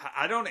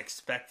 I don't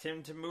expect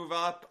him to move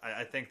up.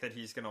 I think that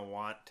he's going to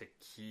want to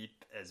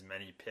keep as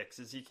many picks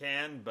as he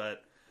can,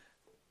 but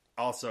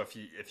also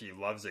if he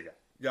loves a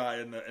guy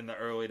in the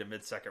early to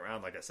mid second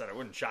round, like I said, it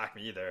wouldn't shock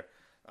me either.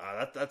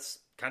 That's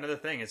kind of the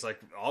thing. It's like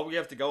all we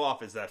have to go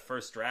off is that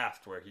first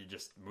draft where he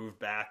just moved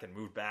back and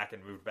moved back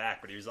and moved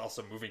back, but he was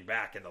also moving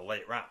back in the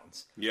late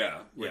rounds.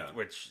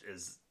 Which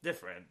is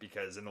different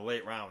because in the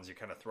late rounds you're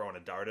kind of throwing a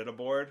dart at a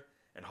board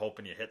and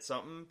hoping you hit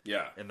something.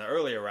 Yeah. In the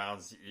earlier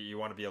rounds, you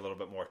want to be a little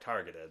bit more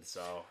targeted.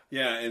 So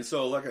yeah, and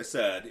so like I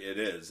said,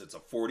 it's a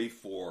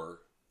 44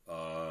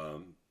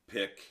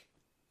 pick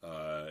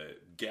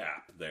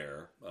gap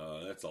there.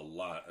 That's a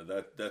lot.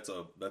 That's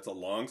a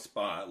long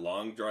spot,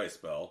 long dry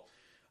spell.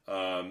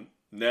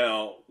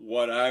 Now,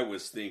 what I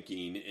was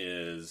thinking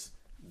is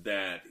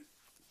that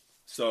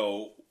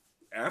so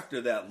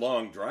after that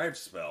long drive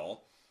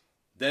spell,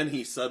 then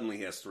he suddenly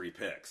has 3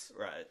 picks.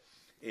 Right.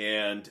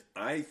 And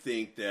I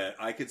think that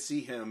I could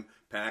see him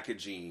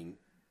packaging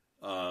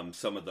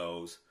some of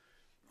those.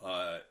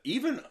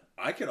 Even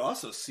I could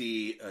also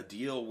see a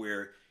deal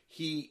where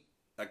he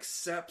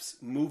accepts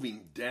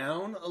moving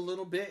down a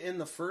little bit in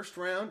the first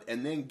round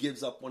and then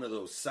gives up one of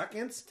those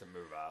seconds. To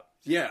move up.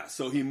 Yeah,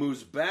 so he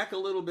moves back a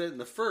little bit in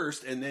the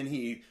first and then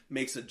he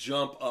makes a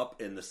jump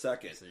up in the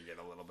second. So you get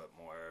a little bit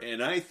more.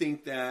 And I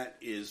think that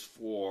is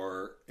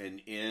for an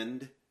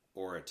end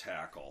or a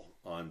tackle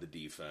on the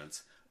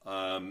defense.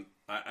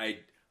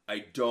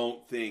 I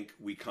don't think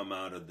we come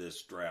out of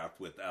this draft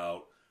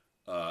without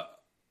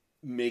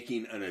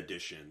making an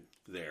addition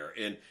there.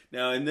 And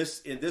now in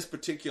this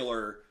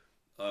particular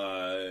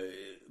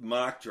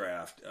mock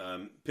draft,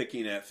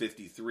 picking at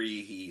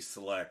 53, he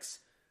selects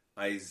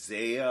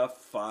Isaiah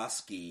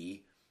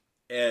Foskey,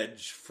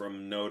 edge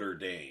from Notre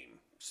Dame.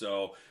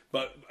 So,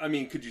 but I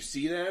mean, could you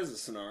see that as a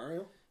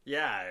scenario?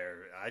 Yeah,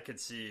 I could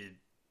see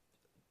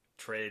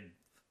trade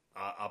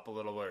up a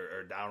little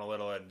or down a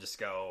little and just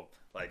go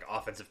like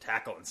offensive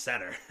tackle and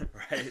center,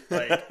 right?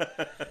 Like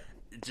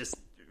just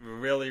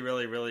really,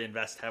 really, really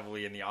invest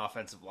heavily in the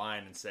offensive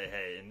line and say,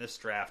 hey, in this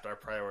draft, our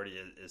priority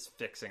is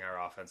fixing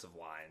our offensive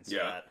line. So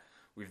that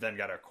we've then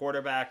got our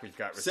quarterback, we've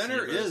got receivers.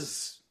 Center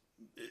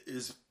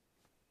is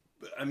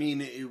I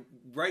mean,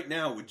 right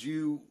now, would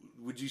you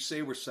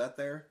say we're set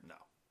there? No.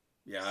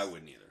 Yeah, I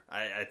wouldn't either.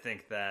 I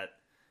think that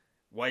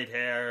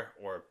Whitehair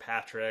or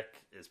Patrick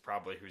is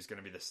probably who's going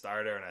to be the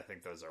starter, and I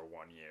think those are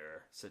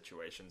 1-year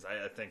situations.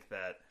 I think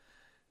that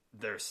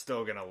they're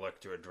still going to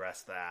look to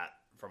address that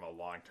from a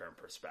long-term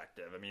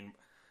perspective. I mean,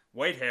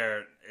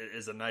 Whitehair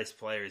is a nice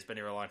player. He's been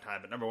here a long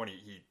time, but number one,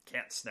 he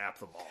can't snap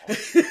the ball.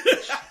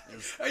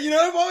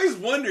 I've always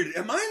wondered,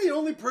 am I the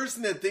only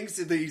person that thinks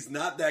that he's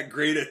not that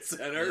great at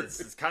center?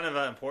 It's kind of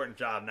an important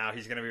job. Now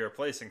he's going to be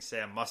replacing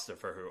Sam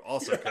Mustipher, who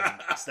also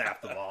couldn't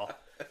snap the ball.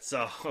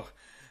 So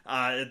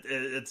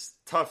it's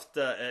tough.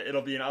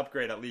 It'll be an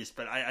upgrade at least,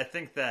 but I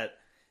think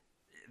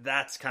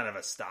that's kind of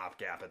a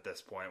stopgap at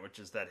this point, which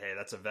is that, hey,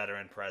 that's a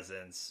veteran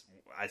presence.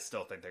 I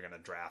still think they're going to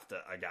draft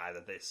a guy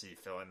that they see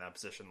filling that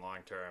position long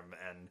term,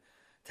 and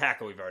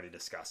tackle we've already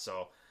discussed.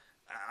 So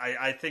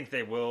I think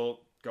they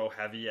will go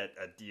heavy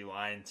at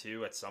D-line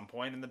too at some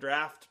point in the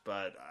draft,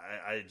 but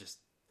I just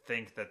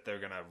think that they're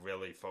going to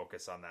really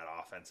focus on that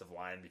offensive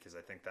line because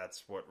I think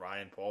that's what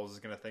Ryan Poles is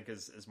going to think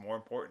is more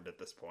important at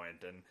this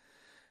point. And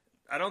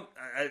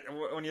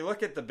when you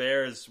look at the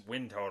Bears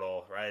win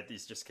total, right,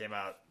 these just came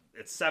out,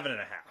 it's 7.5.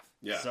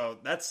 Yeah. So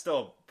that's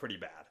still pretty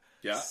bad.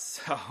 Yeah.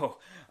 So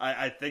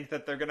I think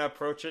that they're going to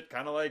approach it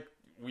kind of like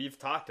we've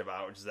talked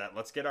about, which is that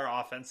let's get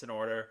our offense in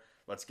order,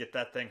 let's get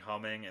that thing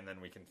humming, and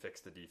then we can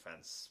fix the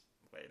defense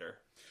later.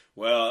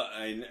 Well,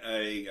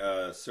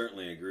 I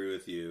certainly agree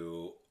with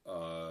you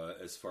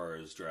as far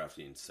as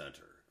drafting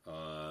center.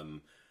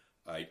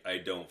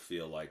 I don't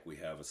feel like we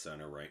have a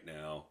center right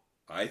now.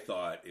 I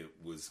thought it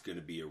was going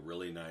to be a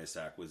really nice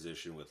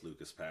acquisition with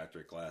Lucas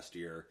Patrick last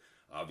year.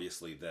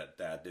 Obviously,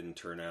 that didn't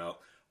turn out.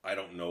 I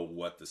don't know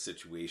what the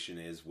situation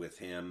is with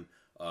him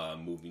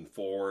moving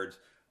forward.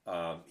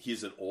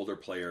 He's an older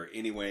player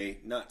anyway,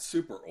 not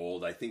super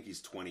old. I think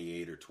he's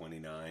 28 or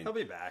 29. He'll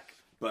be back.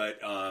 But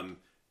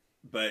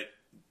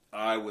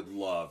I would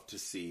love to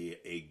see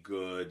a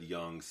good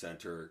young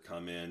center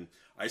come in.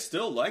 I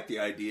still like the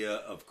idea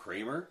of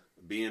Kramer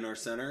being our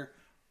center.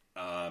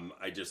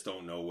 I just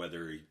don't know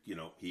whether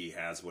he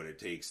has what it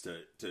takes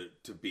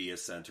to be a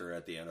center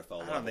at the NFL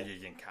level. I don't think you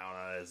can count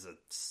on it as a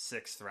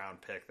 6th round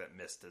pick that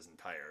missed his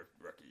entire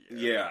rookie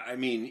year. Yeah, I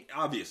mean,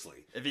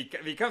 obviously, if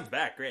he comes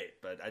back,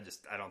 great, but I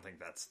don't think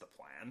that's the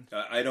plan.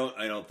 I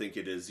don't think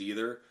it is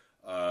either.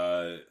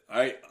 I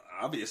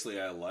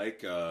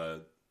like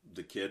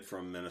the kid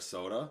from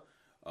Minnesota,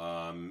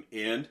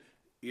 and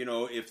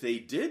if they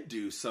did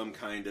do some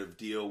kind of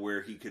deal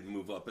where he could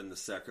move up in the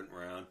 2nd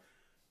round.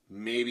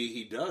 Maybe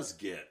he does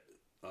get,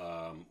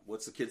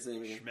 what's the kid's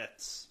name again?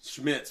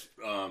 Schmitz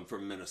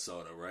from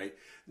Minnesota, right?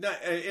 Now,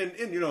 and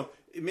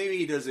maybe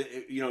he does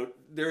it,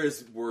 there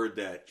is word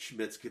that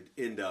Schmitz could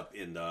end up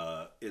in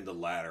the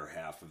latter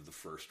half of the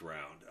 1st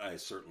round. I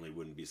certainly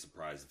wouldn't be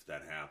surprised if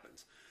that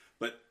happens.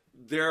 But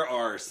there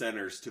are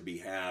centers to be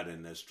had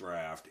in this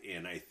draft,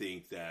 and I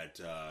think that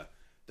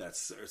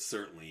that's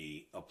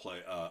certainly a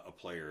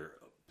player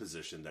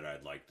position that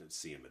I'd like to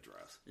see him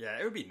address. Yeah,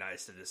 it would be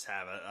nice to just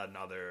have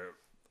another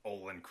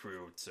Olin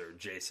Kreutz or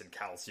Jason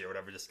Kelsey or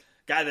whatever, just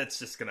guy that's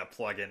just going to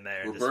plug in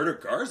there. Roberto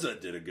Garza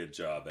did a good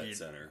job at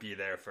center. Be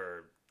there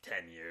for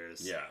 10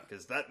 years. Yeah.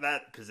 Because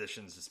that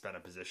position's just been a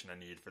position of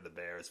need for the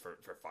Bears for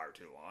far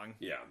too long.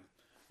 Yeah.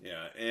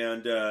 Yeah.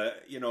 And,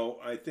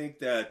 I think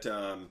that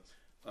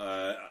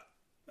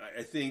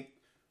I think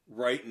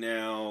right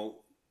now,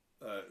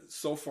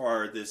 so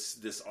far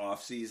this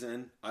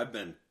offseason, I've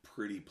been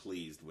pretty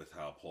pleased with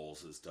how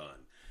Poles has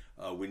done.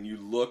 When you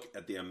look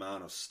at the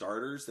amount of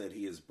starters that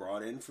he has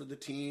brought in for the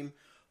team,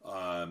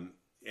 I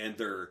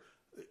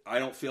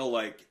don't feel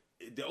like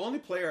the only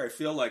player I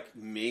feel like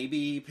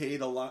maybe he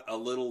paid a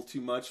little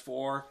too much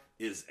for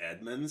is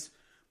Edmonds.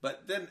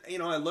 But then,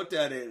 I looked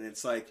at it and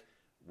it's like,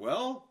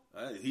 well,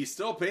 he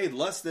still paid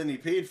less than he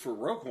paid for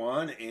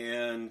Roquan,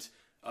 and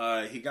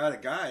he got a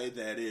guy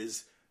that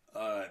is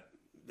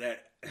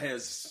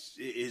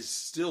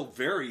still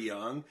very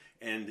young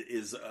and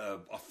is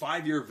a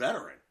 5-year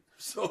veteran.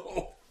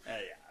 So. Yeah,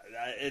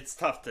 it's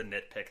tough to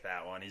nitpick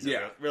that one. He's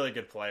a really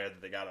good player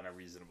that they got on a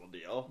reasonable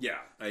deal. Yeah,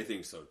 I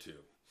think so too.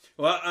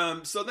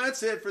 Well, so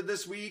that's it for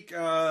this week,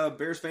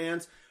 Bears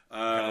fans. A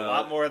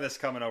lot more of this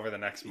coming over the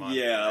next month.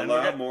 Yeah, a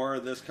lot more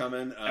of this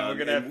coming. And we're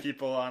going to have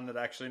people on that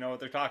actually know what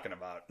they're talking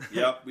about.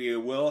 Yep, we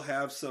will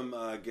have some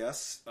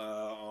guests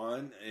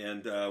on,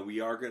 and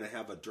we are going to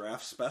have a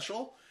draft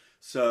special.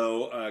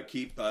 So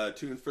keep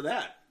tuned for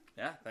that.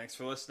 Yeah, thanks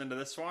for listening to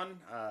this one.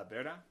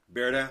 Bear down.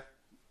 Bear down.